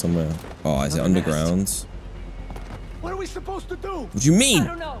down here somewhere. Oh, is it underground? What are we supposed to do? What do you mean? I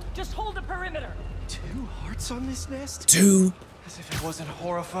don't know. Just hold the perimeter. 2 hearts on this nest? 2? As if it wasn't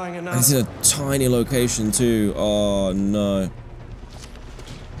horrifying enough. And it's in a tiny location too. Oh no.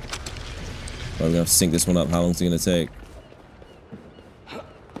 We're gonna have to sync this one up. How long is it gonna take?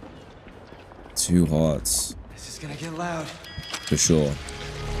 2 hearts. This is gonna get loud. For sure.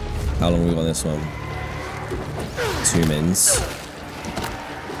 How long are we on this one? 2 mins.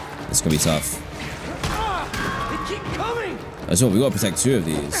 It's gonna be tough. They keep coming. That's what we gotta protect 2 of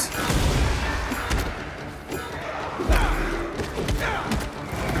these.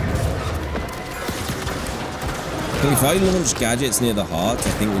 If I launch gadgets near the heart,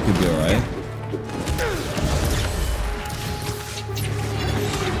 I think we could be alright.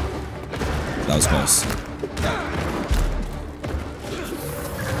 That was close.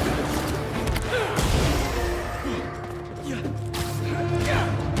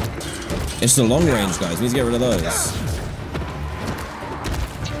 It's the long range, guys. We need to get rid of those.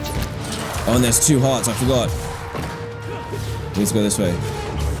 Oh, and there's 2 hearts. I forgot. We need to go this way.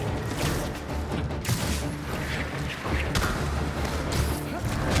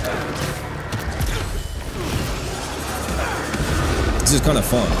 This is kind of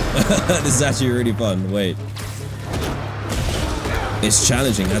fun. This is actually really fun. Wait. It's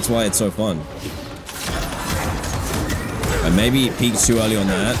challenging. That's why it's so fun. And maybe it peaked too early on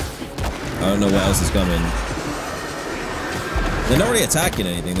that. I don't know what else is coming. They're not really attacking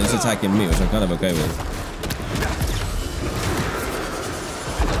anything. They're just attacking me, which I'm kind of okay with.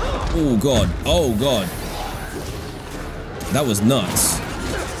 Oh, God. Oh, God. That was nuts.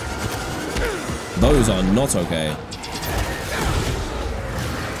 Those are not okay.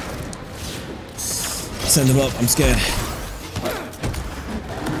 Send them up. I'm scared. I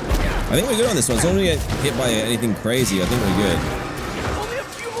think we're good on this one. As long as we get hit by anything crazy, I think we're good. Only a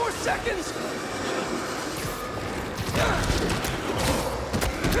few more seconds.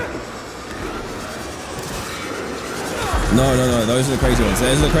 No, no, no. Those are the crazy ones.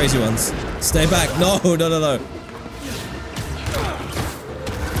 Those are the crazy ones. Stay back. No, no, no, no.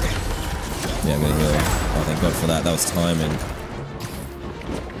 Yeah, I'm gonna heal. Oh, thank God for that. That was timing.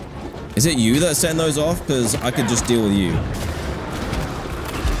 Is it you that's setting those off? Because I could just deal with you.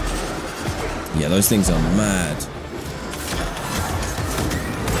 Yeah, those things are mad.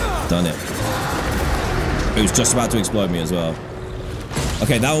 Done it. It was just about to explode me as well.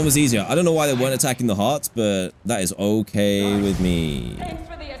 Okay, that one was easier. I don't know why they weren't attacking the hearts, but that is okay with me. Thanks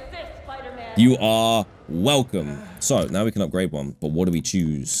for the assist, Spider-Man. You are welcome. So now we can upgrade one, but what do we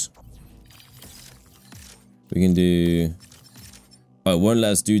choose? We can do... Oh, it won't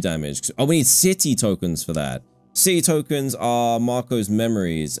let us do damage. Oh, we need city tokens for that. City tokens are Marco's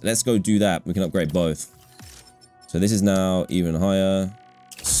memories. Let's go do that. We can upgrade both. So this is now even higher.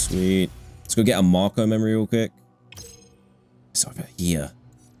 Sweet. Let's go get a Marco memory real quick. It's over here.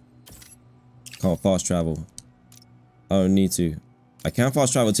 Can't fast travel. I don't need to. I can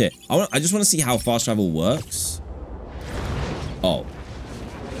fast travel to it. I just want to see how fast travel works. Oh.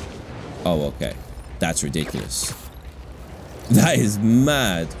 Oh, okay. That's ridiculous. That is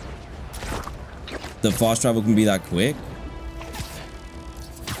mad. The fast travel can be that quick.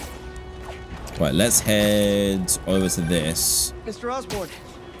 Right, let's head over to this. Mr. Osborn.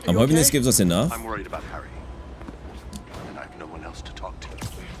 I'm hoping this gives us enough. I'm worried about Harry. And I have no one else to talk to.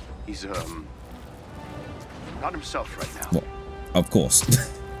 He's, not himself right now. Well, of course.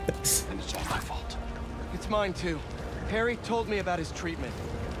 And it's all my fault. It's mine too. Harry told me about his treatment.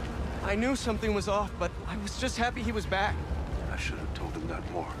 I knew something was off, but I was just happy he was back. I should have told him that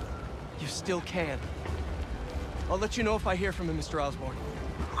more. You still can. I'll let you know if I hear from him, Mr. Osborn.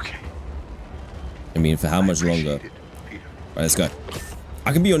 Okay. I mean, for how much longer? Right, let's go.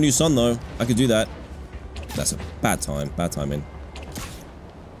 I can be your new son, though. I could do that. That's a bad time. Bad timing.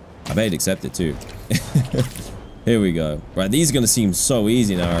 I bet he'd accept it, too. Here we go. Right, these are going to seem so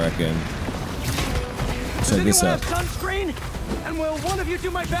easy now, I reckon. Check this out. Sunscreen? And will one of you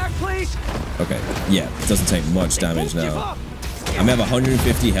do my back, please? Okay, yeah, it doesn't take much damage now. I may have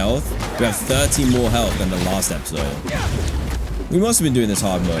 150 health. We have 30 more health than the last episode. We must have been doing this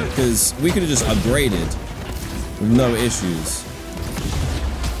hard mode, because we could have just upgraded with no issues.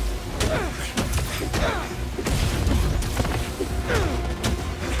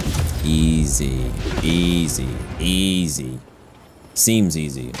 Easy, easy, easy. Seems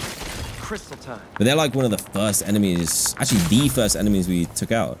easy. Crystal time. But they're like one of the first enemies, actually the first enemies we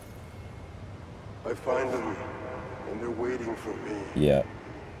took out. I find them, and they're waiting for me. Yeah.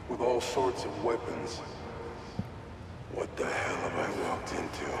 With all sorts of weapons. What the hell have I walked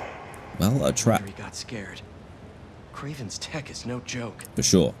into? Well, a trap. He got scared. Craven's tech is no joke. For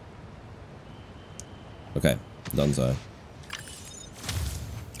sure. Okay, donezo.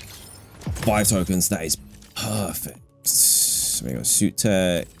 5 tokens, that is perfect. We got suit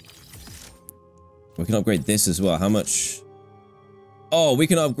tech. We can upgrade this as well. How much? Oh, we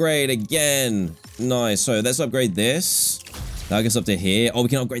can upgrade again. Nice. So let's upgrade this. That gets up to here. Oh, we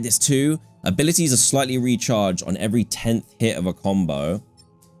can upgrade this too. Abilities are slightly recharged on every 10th hit of a combo.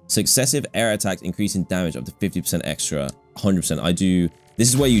 Successive air attacks increasing damage up to 50% extra. 100%. I do. This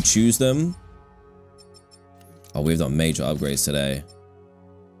is where you choose them. Oh, we've done major upgrades today.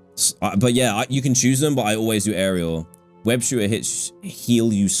 But yeah, you can choose them, but I always do aerial. Web shooter hits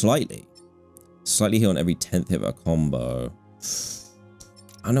heal you slightly. Slightly heal on every 10th hit of a combo.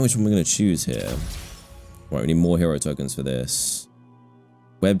 I don't know which one we're going to choose here. Right, we need more hero tokens for this.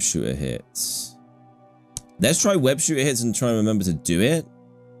 Web shooter hits. Let's try web shooter hits and try and remember to do it.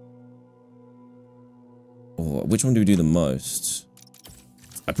 Or which one do we do the most?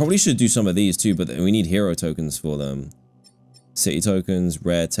 I probably should do some of these too, but we need hero tokens for them. City tokens,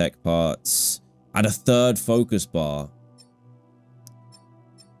 rare tech parts. Add a 3rd focus bar.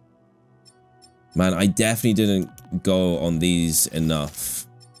 Man, I definitely didn't go on these enough.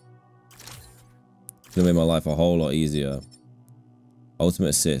 It's gonna make my life a whole lot easier. Ultimate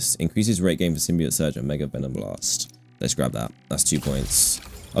assist. Increases rate gain for symbiote surge and mega venom blast. Let's grab that. That's 2 points.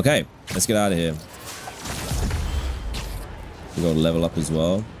 Okay, let's get out of here. We gotta level up as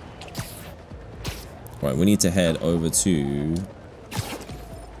well. Right, we need to head over to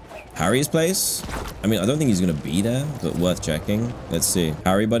Harry's place. I mean, I don't think he's gonna be there, but worth checking. Let's see.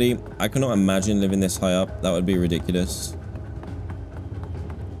 Harry, buddy, I cannot imagine living this high up. That would be ridiculous.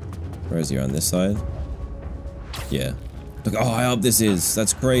 Where is he? On this side? Yeah. Look how high up this is.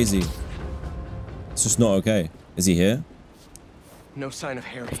 That's crazy. It's just not okay. Is he here? No sign of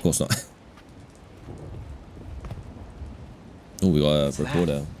Harry. Of course not. Oh, we got a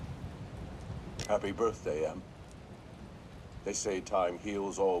recorder. Happy birthday, Em. They say time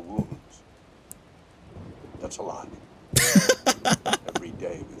heals all wounds. That's a lie. Every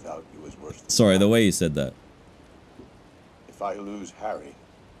day without you is worse than Sorry, the way you said that. If I lose Harry,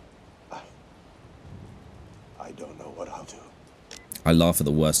 I don't know what I'll do. I laugh at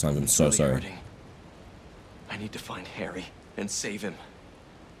the worst times. I'm so really sorry. hurting. I need to find Harry and save him.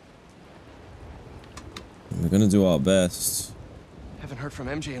 We're gonna do our best. Haven't heard from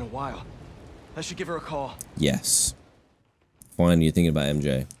MJ in a while. I should give her a call. Yes. Finally, you're thinking about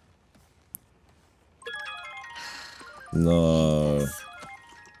MJ. No.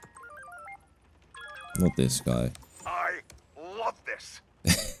 Not this guy. I love this.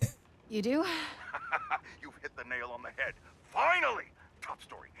 You do? You've hit the nail on the head. Finally! Top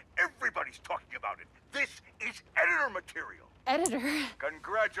story. Everybody's talking about it. This is editor material. Editor?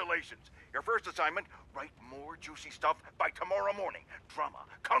 Congratulations. Your first assignment, write more juicy stuff by tomorrow morning. Drama,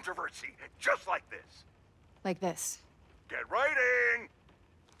 controversy, just like this. Like this. Get writing!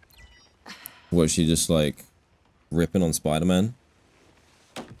 What, she just like ripping on Spider-Man?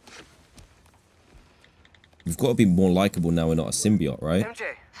 You've got to be more likable now we're not a symbiote, right?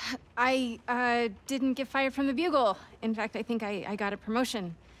 MJ. I didn't get fired from the Bugle. In fact, I think I got a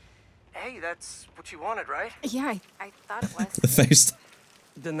promotion. Hey, that's what you wanted, right? Yeah, I thought it was. The face.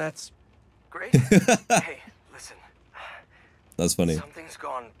 Then that's great. Hey, listen. That's funny. Something's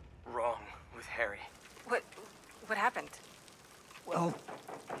gone wrong with Harry. What happened? Well,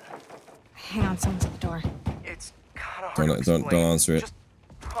 hang on, someone's at the door. It's kind of hard to explain. Don't answer it. Just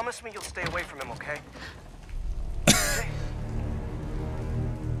promise me you'll stay away from him, okay?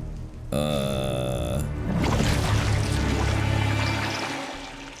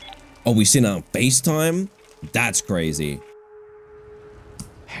 Oh, we seen it on FaceTime? That's crazy.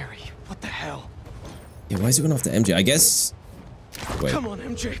 Harry, what the hell? Yeah, why is he going after MJ? I guess. Wait. Come on,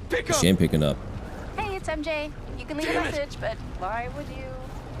 MJ, pick up. She ain't picking up. Hey, it's MJ. You can leave a message, but why would you?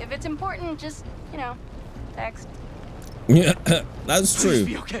 If it's important, just, you know, text. Yeah, that's true. Please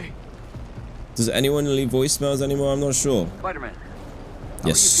be okay. Does anyone leave voicemails anymore? I'm not sure. Spider-Man.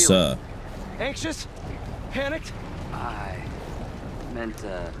 Yes, sir. Anxious? Panicked? I meant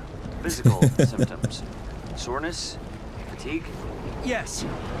physical symptoms. Soreness? Fatigue? Yes.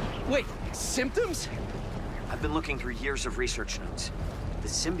 Wait, symptoms? I've been looking through years of research notes. The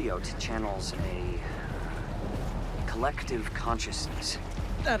symbiote channels a collective consciousness.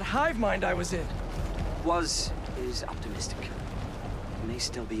 That hive mind I was in. Is optimistic. It may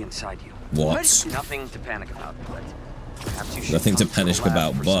still be inside you. What? Nothing to panic about, but perhaps you should. Nothing to panic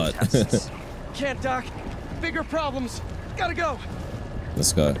about, but. Can't, Doc. Bigger problems. Gotta go.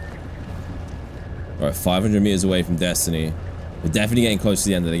 Let's go. Alright, 500 meters away from Destiny. We're definitely getting close to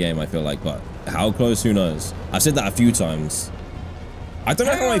the end of the game, I feel like, but how close? Who knows? I've said that a few times. I don't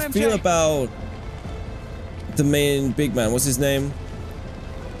know how I feel about the main big man. What's his name?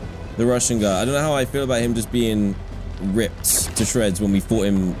 The Russian guy. I don't know how I feel about him just being ripped to shreds when we fought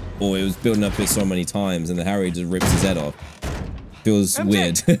him, or it was building up here so many times, and then Harry just rips his head off. Feels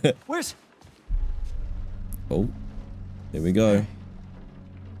weird. Where's... Oh, here we go.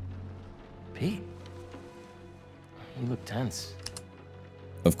 Pete, you look tense.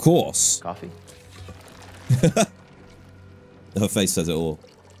 Of course. Coffee? Her face says it all.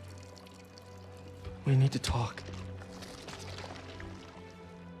 We need to talk.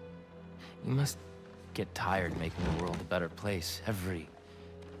 You must get tired making the world a better place every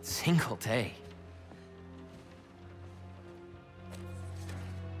single day.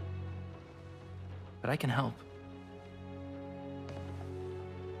 But I can help.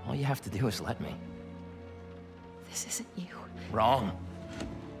 All you have to do is let me. This isn't you. Wrong.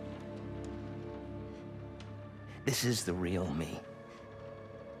 This is the real me.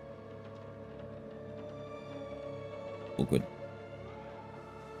 Awkward.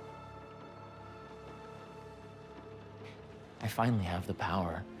 I finally have the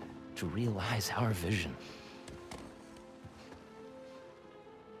power to realize our vision.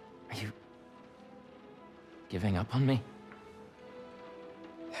 Are you giving up on me?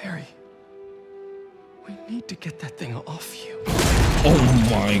 Harry, we need to get that thing off you. Oh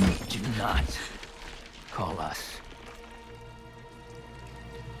my. Do not call us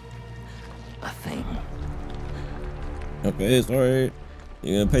a thing. Okay, sorry.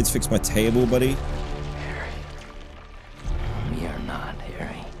 You gonna pay to fix my table, buddy? We are not,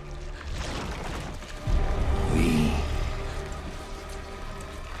 Harry. We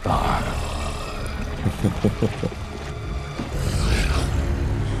are.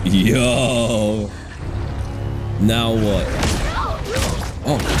 Yo. Now what?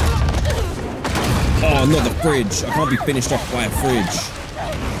 Oh. Oh, not the fridge. I can't be finished off by a fridge.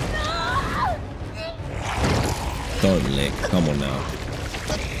 Don't lick. Come on now.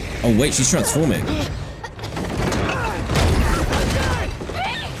 Oh, wait, she's transforming.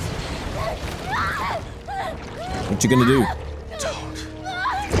 What you gonna do?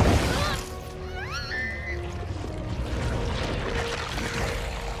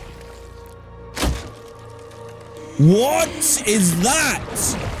 What is that?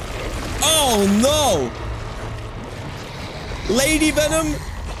 Oh no! Lady Venom?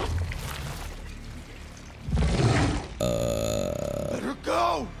 Let her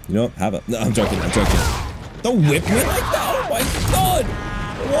go! You know what? Have it. No, I'm joking. I'm joking. Don't whip me like that. Oh my god!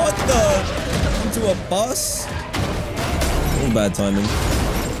 What the? into a bus? That was bad timing.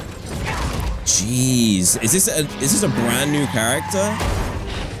 Jeez, is this a brand new character?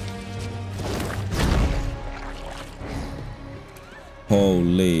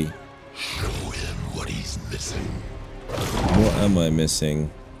 Holy. Show him what he's missing. What am I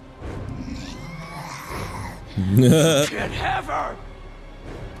missing? Can't have her.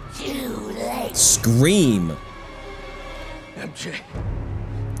 Too late. Scream. MJ.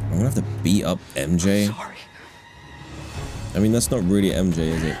 I'm gonna have to beat up MJ. Sorry. I mean, that's not really MJ,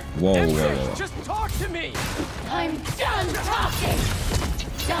 is it? Whoa, whoa, whoa. Just talk to me. I'm done talking.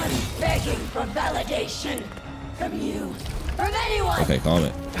 Done begging for validation. From you. From anyone. Okay, calm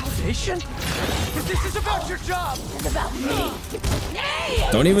it. Validation? But this is about your job. It's about me.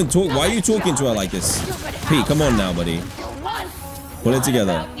 Hey! Don't even talk. Why are you talking to her like this? Pete, come on now, buddy. Pull it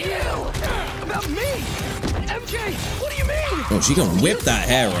together. About me? MJ, what do you mean? Oh, she can whip that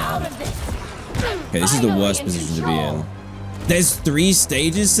hair around. Okay, this is the worst position to be in. There's 3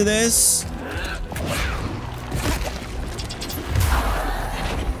 stages to this? I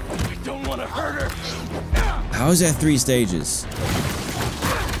don't want to hurt her. How is there 3 stages?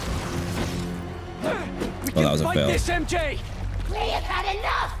 Oh, that was a Fight fail. this, MJ. We have had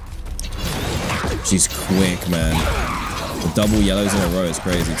enough. She's quick, man. The double yellows in a row is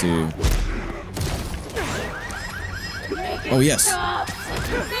crazy, too. Oh, yes. Stop.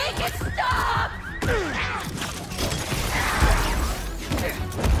 Make it stop.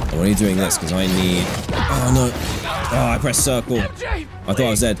 I'm only doing this because I need... Oh, no. Oh, I pressed circle. I thought I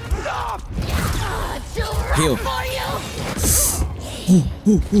was dead. Heal.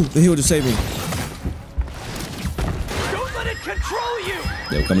 The heal just saved me. Don't let it control you.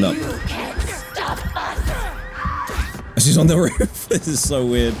 They're coming up. You can't stop us. She's on the roof. This is so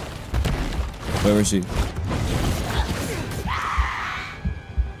weird. Where is she?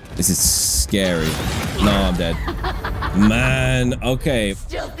 This is scary. No, I'm dead. Man, okay.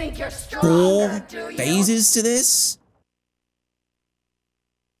 Still think you're stronger, 4 phases to this?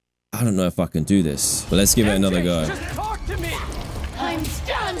 I don't know if I can do this, but let's give it another go. Just talk to me. I'm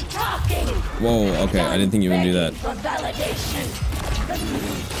done talking. Whoa, okay, I didn't think you were gonna do that. For validation.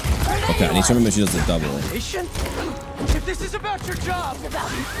 Okay, I need to remember she does the double. Validation? If this is about your job.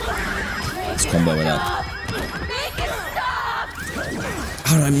 Let's combo it up. Make it stop.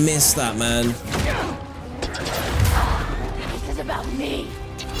 How did I miss that, man? This is about me.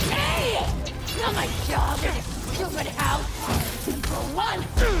 Hey! Not my job in a stupid house. For one.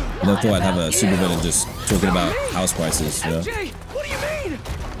 Never thought I'd have a supervillain just talking about house prices, you know? MJ, what do you mean?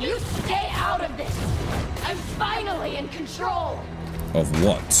 You stay out of this. I'm finally in control. Of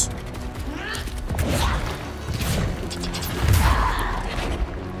what?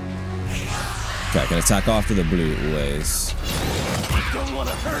 Okay, I can attack after the blue always. Don't want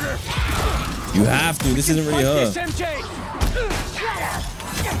to hurt her. You have to. This isn't really her. This, MJ.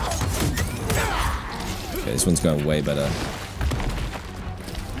 Okay, this one's going way better.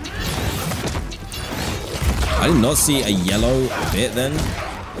 I did not see a yellow bit then.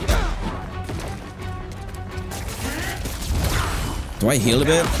 Do I heal a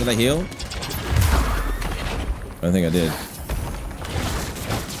bit? Did I heal? I don't think I did.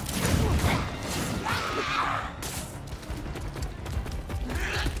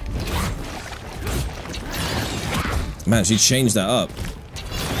 Man, she changed that up.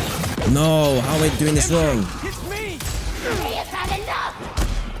 No, how am I doing this wrong? It's me. We have had enough.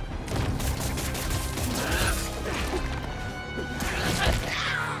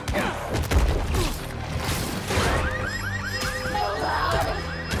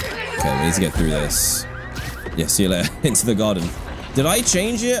 Okay, we need to get through this. Yeah, see you later. Into the garden. Did I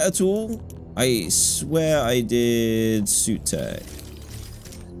change it at all? I swear I did suit tech.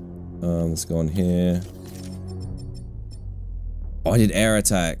 Let's go on here. Oh, I did air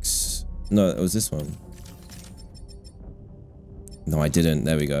attacks. No, it was this one. No, I didn't.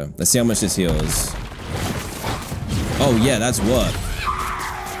 There we go. Let's see how much this heals. Oh, yeah, that's worth.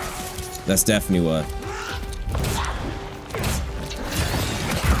 That's definitely worth.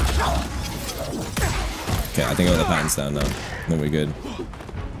 Okay, I think I got the patterns down now. Then we're good.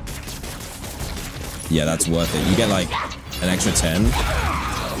 Yeah, that's worth it. You get like an extra 10.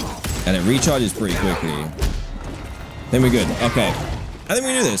 And it recharges pretty quickly. Then we're good. Okay. I think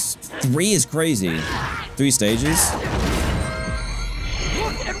we can do this. 3 is crazy. 3 stages.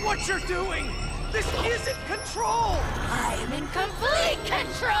 Look at what you're doing. This isn't control. I'm in complete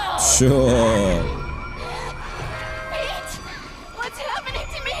control. Sure. Pete, what's happening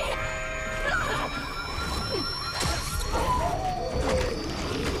to me?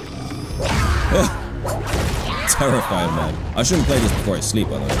 Terrifying, man. I shouldn't play this before I sleep,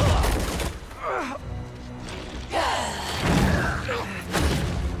 by the way.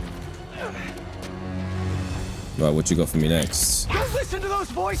 Right, what you got for me next? Don't listen to those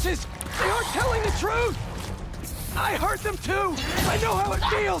voices! They aren't telling the truth! I heard them too! I know how it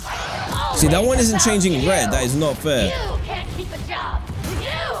feels! See, that one isn't changing red. That is not fair. You can't keep a job.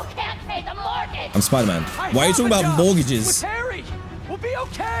 You can't pay the mortgage. I'm Spider-Man. Why are you talking about mortgages? With Harry! We'll be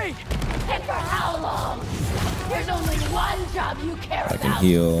okay! And for how long? There's only one job you care I about. can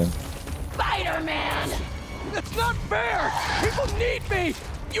heal. Spider-Man! That's not fair! People need me!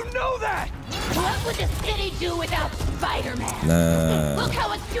 You know that! What would the city do without Spider-Man? Nah. Look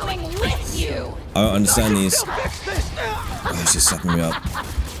how it's doing with you! I don't understand these. Fix this! Oh, she's sucking me up.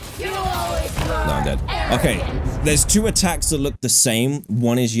 You always No, I'm dead. Okay, there's two attacks that look the same.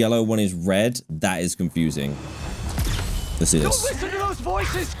 One is yellow, one is red. That is confusing. Let's see Don't this. listen to those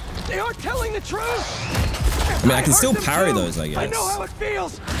voices! They aren't telling the truth! I mean, I can still parry those, I I know guess. how it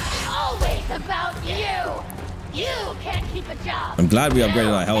feels! Always about you! You can't keep a job! I'm glad we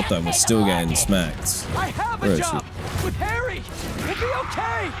upgraded our health though, and we're still getting smacked. I have Where a is job! With Harry! We'll be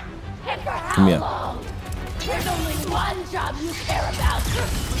okay! And for Come how here. long? There's only one job you care about.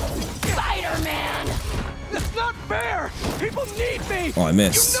 Spider-Man! That's not fair! People need me! Oh, I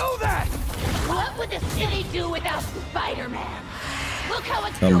missed. You know that! What would the city do without Spider-Man? Look how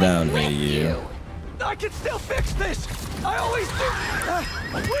it's Calm doing down, with hey, you. I can still fix this! I always do!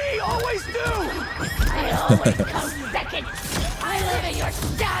 We always do! I always come second! I live in your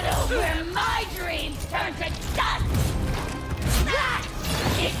shadow where my dreams turn to dust! That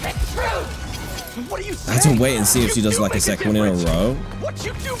is the truth! What are you I saying? have to wait and see if she does You like a make second one in a difference. row. What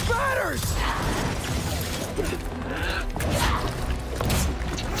you do matters!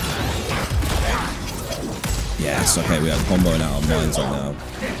 Yes, okay, we are comboing out our minds right now.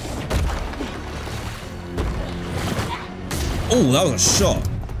 Oh, that was a shot.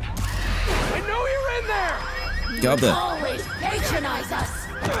 I know you're in there! Get up there. Always patronize us!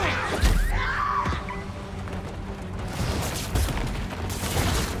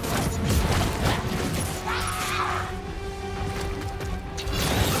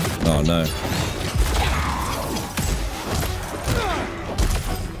 Oh no.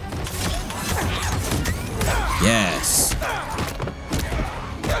 Yes.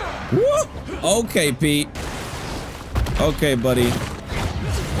 Woo! Okay, Pete. Okay, buddy.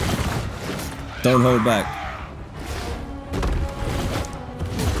 Don't hold back.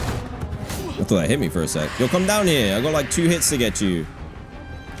 I thought that hit me for a sec. Yo, come down here. I got like 2 hits to get you.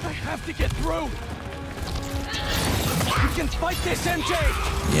 I have to get through! We can fight this, MJ!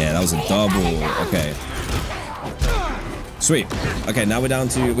 Yeah, that was a double. Okay. Sweet. Okay, now we're down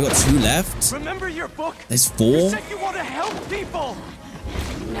to... We got 2 left? Remember your book? There's You 4? said you want to help people!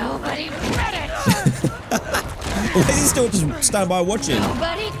 Nobody read it! Why is he still just stand by watching?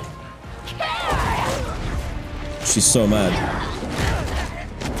 Nobody cares! She's so mad.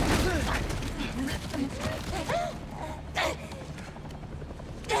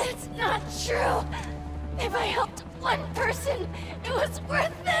 That's not true! If I helped one person, it was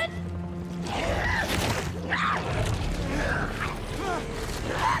worth it!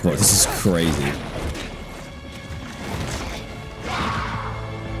 Bro, this is crazy.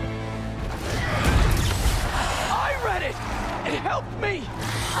 I read it! It helped me!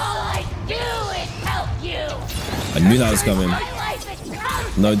 All I do is help you! I knew that was coming. My life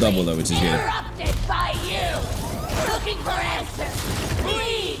is No double though, which is good. interrupted by you! Looking for answers!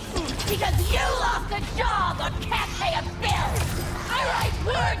 Please! Because you lost a job or can't pay a bill! I write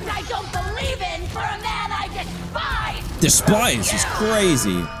words I don't believe in for a man I despise! Despise is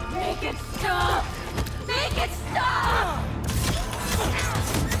crazy. Make it stop! Make it stop!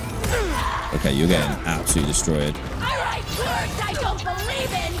 Okay, you're getting absolutely destroyed. I write words I don't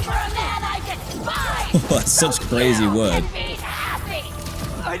believe in for a man I despise! That's such a crazy word. Be happy!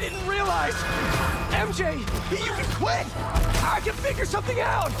 I didn't realize! MJ, you can quit! I can figure something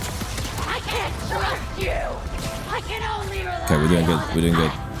out! I can't trust you! I can only rely Okay, we're doing good. We're doing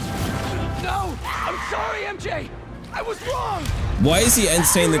good. No! I'm sorry, MJ! I was wrong! Why is he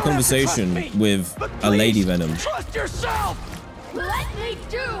entertaining the conversation with a lady Venom? Trust yourself! Let me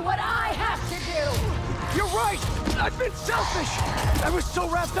do what I have to do! You're right! I've been selfish! I was so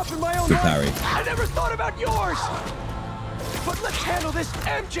wrapped up in my own Good life, parry. I never thought about yours! But let's handle this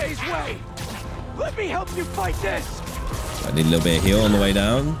MJ's way! Let me help you fight this! I need a little bit of heal on the way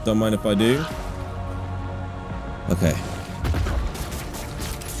down. Don't mind if I do. Okay.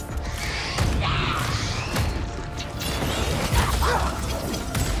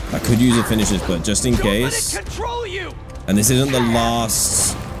 I could use a finishes, but just in case. Control you! And this isn't the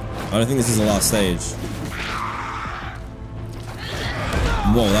last. I don't think this is the last stage.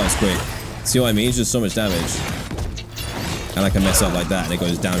 Whoa, that was quick. See what I mean? It's just so much damage. And I can mess up like that and it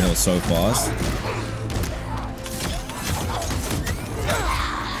goes downhill so fast.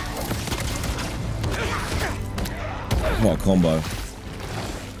 What a combo.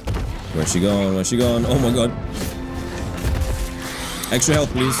 Where's she going? Where's she going? Oh my god. Extra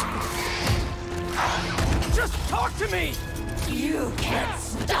health, please. Just talk to me! You can't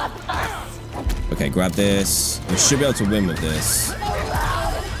stop us! Okay, grab this. We should be able to win with this.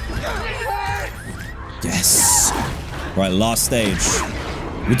 Yes! Right, last stage.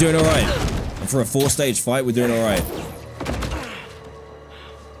 We're doing alright. And for a 4-stage fight, we're doing alright.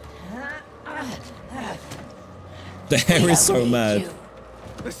 The hair is so mad.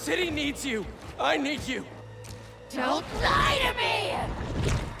 The city needs you. I need you. Don't lie to me!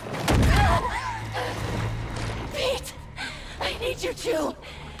 Pete, I need you too.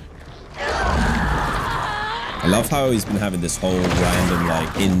 I love how he's been having this whole random,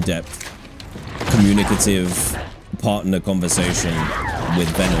 like, in-depth, communicative partner conversation with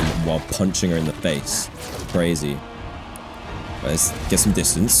Venom while punching her in the face. Crazy. Let's get some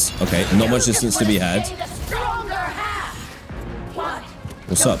distance. Okay, not much distance to be had.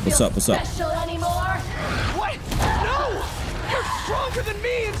 What's up? What's up? What's up? What? No! You're stronger than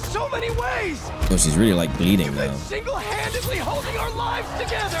me in so many ways! Oh, she's really, like, bleeding now. Single-handedly holding our lives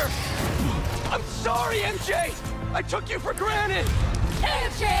together! I'm sorry, MJ! I took you for granted!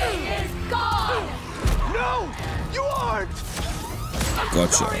 MJ is gone! No! You aren't! I'm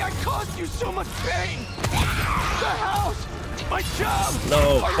Gotcha. sorry I caused you so much pain! The house! My job!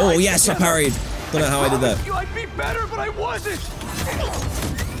 No! Oh, yes, I parried! Don't know how I did that. I'd be better, but I wasn't!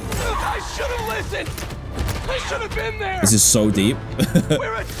 I should have listened! I should have been there! This is so deep.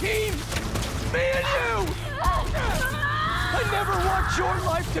 We're a team! Me and you! I never want your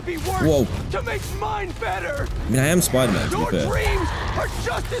life to be worse Whoa. to make mine better! I mean, I am Spider-Man, to be Your fair. dreams are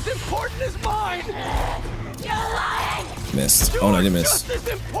just as important as mine! You're lying! Missed. Oh, no, I didn't miss. Just as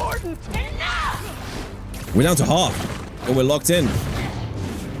important! Enough! We're down to half. Oh, we're locked in.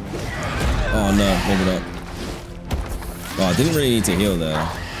 Oh, no, maybe not. Oh, I didn't really need to heal there.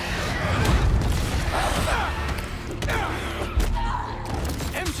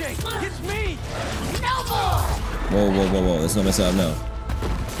 MJ, it's me! No more! Whoa, whoa, whoa, whoa. Let's not mess it up now.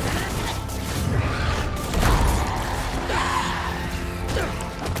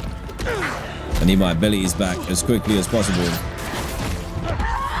 I need my abilities back as quickly as possible.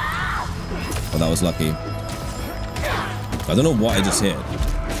 Oh, that was lucky. I don't know what I just hit,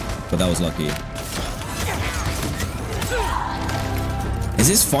 but that was lucky. Is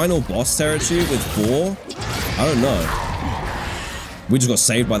this final boss territory with 4? I don't know. We just got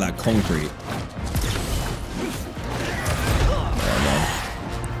saved by that concrete.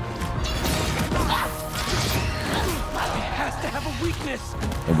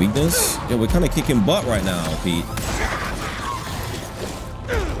 A weakness? Yeah, we're kind of kicking butt right now, Pete.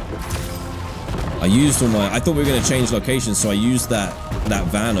 I used all my... I thought we were going to change locations, so I used that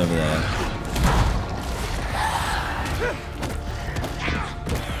van over there.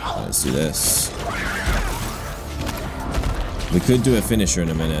 Let's do this. We could do a finisher in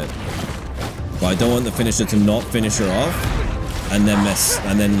a minute. But I don't want the finisher to not finish her off and then mess...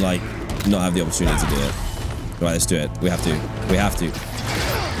 and then, like, not have the opportunity to do it. Right, let's do it. We have to. We have to.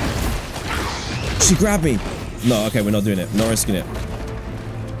 She grabbed me! No, okay, we're not doing it. Not risking it.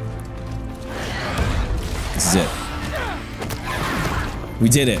 This is it. We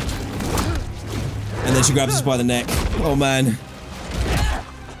did it. And then she grabs us by the neck. Oh, man.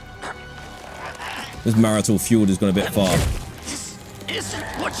 This marital feud has gone a bit far. This isn't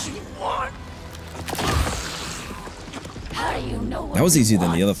what you want. How do you know what That was easier than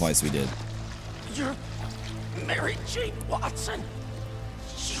want? the other fights we did. You're Mary Jane Watson.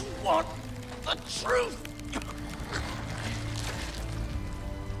 You want the truth.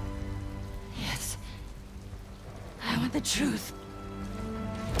 Yes. I want the truth.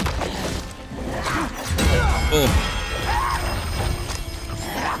 Oh.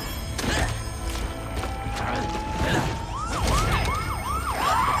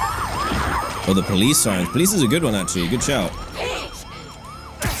 Oh, the police sirens. Police is a good one, actually. Good shout.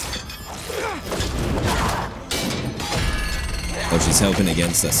 Oh, she's helping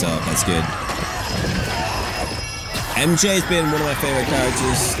against herself. That's good. MJ's been one of my favorite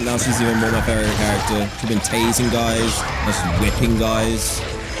characters. Now she's even more my favorite character. She's been tasing guys. Now she's whipping guys.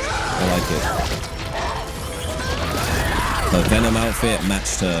 I like it. Her Venom outfit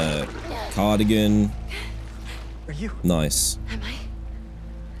matched her cardigan. Are you? Nice. Am I?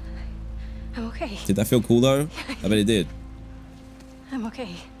 I'm okay. Did that feel cool though? I bet it did. I'm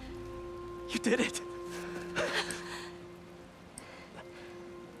okay. You did it.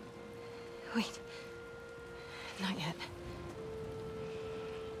 Wait. Not yet.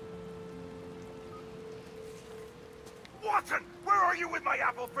 Watson, where are you with my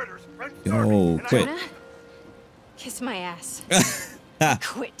apple fritters? I'm Yo, starving, and quit. I- Kiss my ass.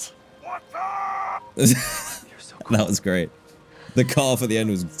 Quit. That was great. The car for the end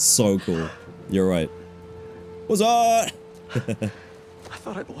was so cool. You're right. What's up? I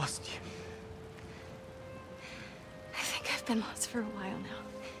thought I'd lost you. I think I've been lost for a while now.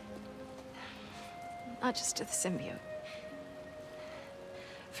 Not just to the symbiote.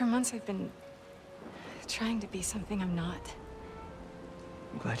 For months I've been trying to be something I'm not.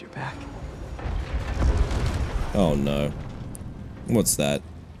 I'm glad you're back. Oh no. What's that?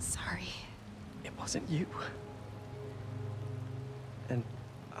 Sorry. It wasn't you. And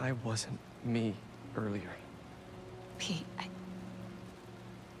I wasn't me earlier. Pete,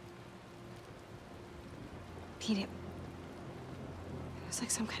 Pete, it was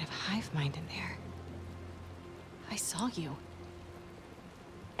like some kind of hive mind in there. I saw you.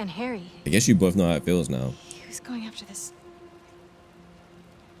 And Harry. I guess you both know how it feels now. He was going after this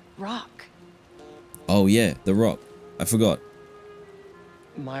rock. Oh yeah, the rock. I forgot.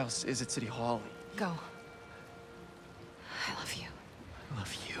 Miles is at City Hall. Go. I love you. I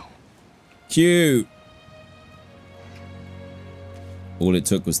love you. Cute. All it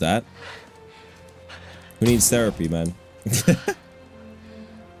took was that. Who needs therapy, man?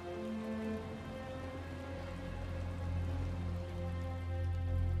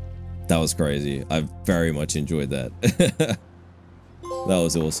 That was crazy. I very much enjoyed that. That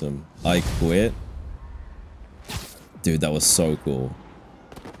was awesome. I quit. Dude, that was so cool.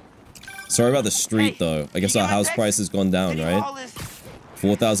 Sorry about the street, though. I guess our house price has gone down, right?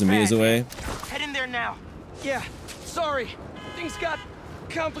 4,000 meters away. Head in there now. Yeah, sorry. Things got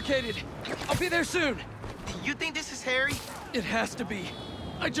complicated. I'll be there soon. You think this is Harry? It has to be.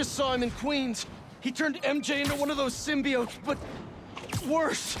 I just saw him in Queens. He turned MJ into one of those symbiotes, but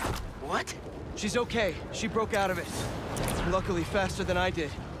worse. What? She's okay. She broke out of it. Luckily faster than I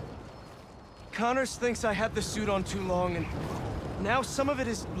did. Connors thinks I had the suit on too long, and now some of it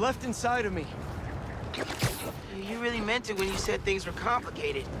is left inside of me. You really meant it when you said things were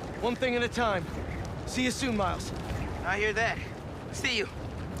complicated. One thing at a time. See you soon, Miles. I hear that. See you.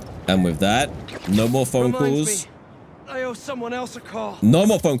 And with that, no more phone calls. I owe someone else a call. No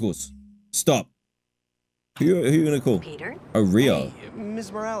more phone calls. Stop. Who you gonna call? Peter? Oh, Rio. Hey,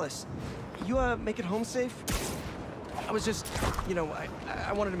 Ms. Morales. You make it home safe? I was just, you know,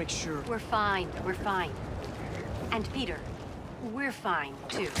 I wanted to make sure. We're fine. We're fine. And Peter, we're fine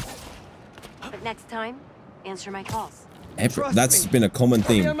too. But next time, answer my calls. That's been a common I'll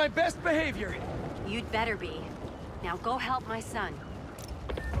be theme. on my best behavior. You'd better be. Now go help my son.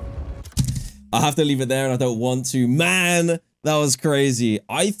 I have to leave it there and I don't want to. Man, that was crazy.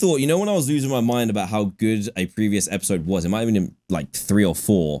 I thought, you know, when I was losing my mind about how good a previous episode was, it might have been like 3 or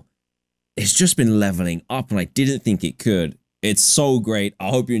 4. It's just been leveling up and I didn't think it could. It's so great. I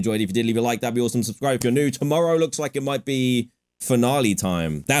hope you enjoyed it. If you did, leave a like. That'd be awesome. Subscribe if you're new. Tomorrow looks like it might be finale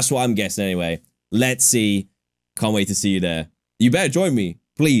time. That's what I'm guessing anyway. Let's see. Can't wait to see you there. You better join me,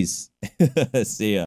 please. See ya.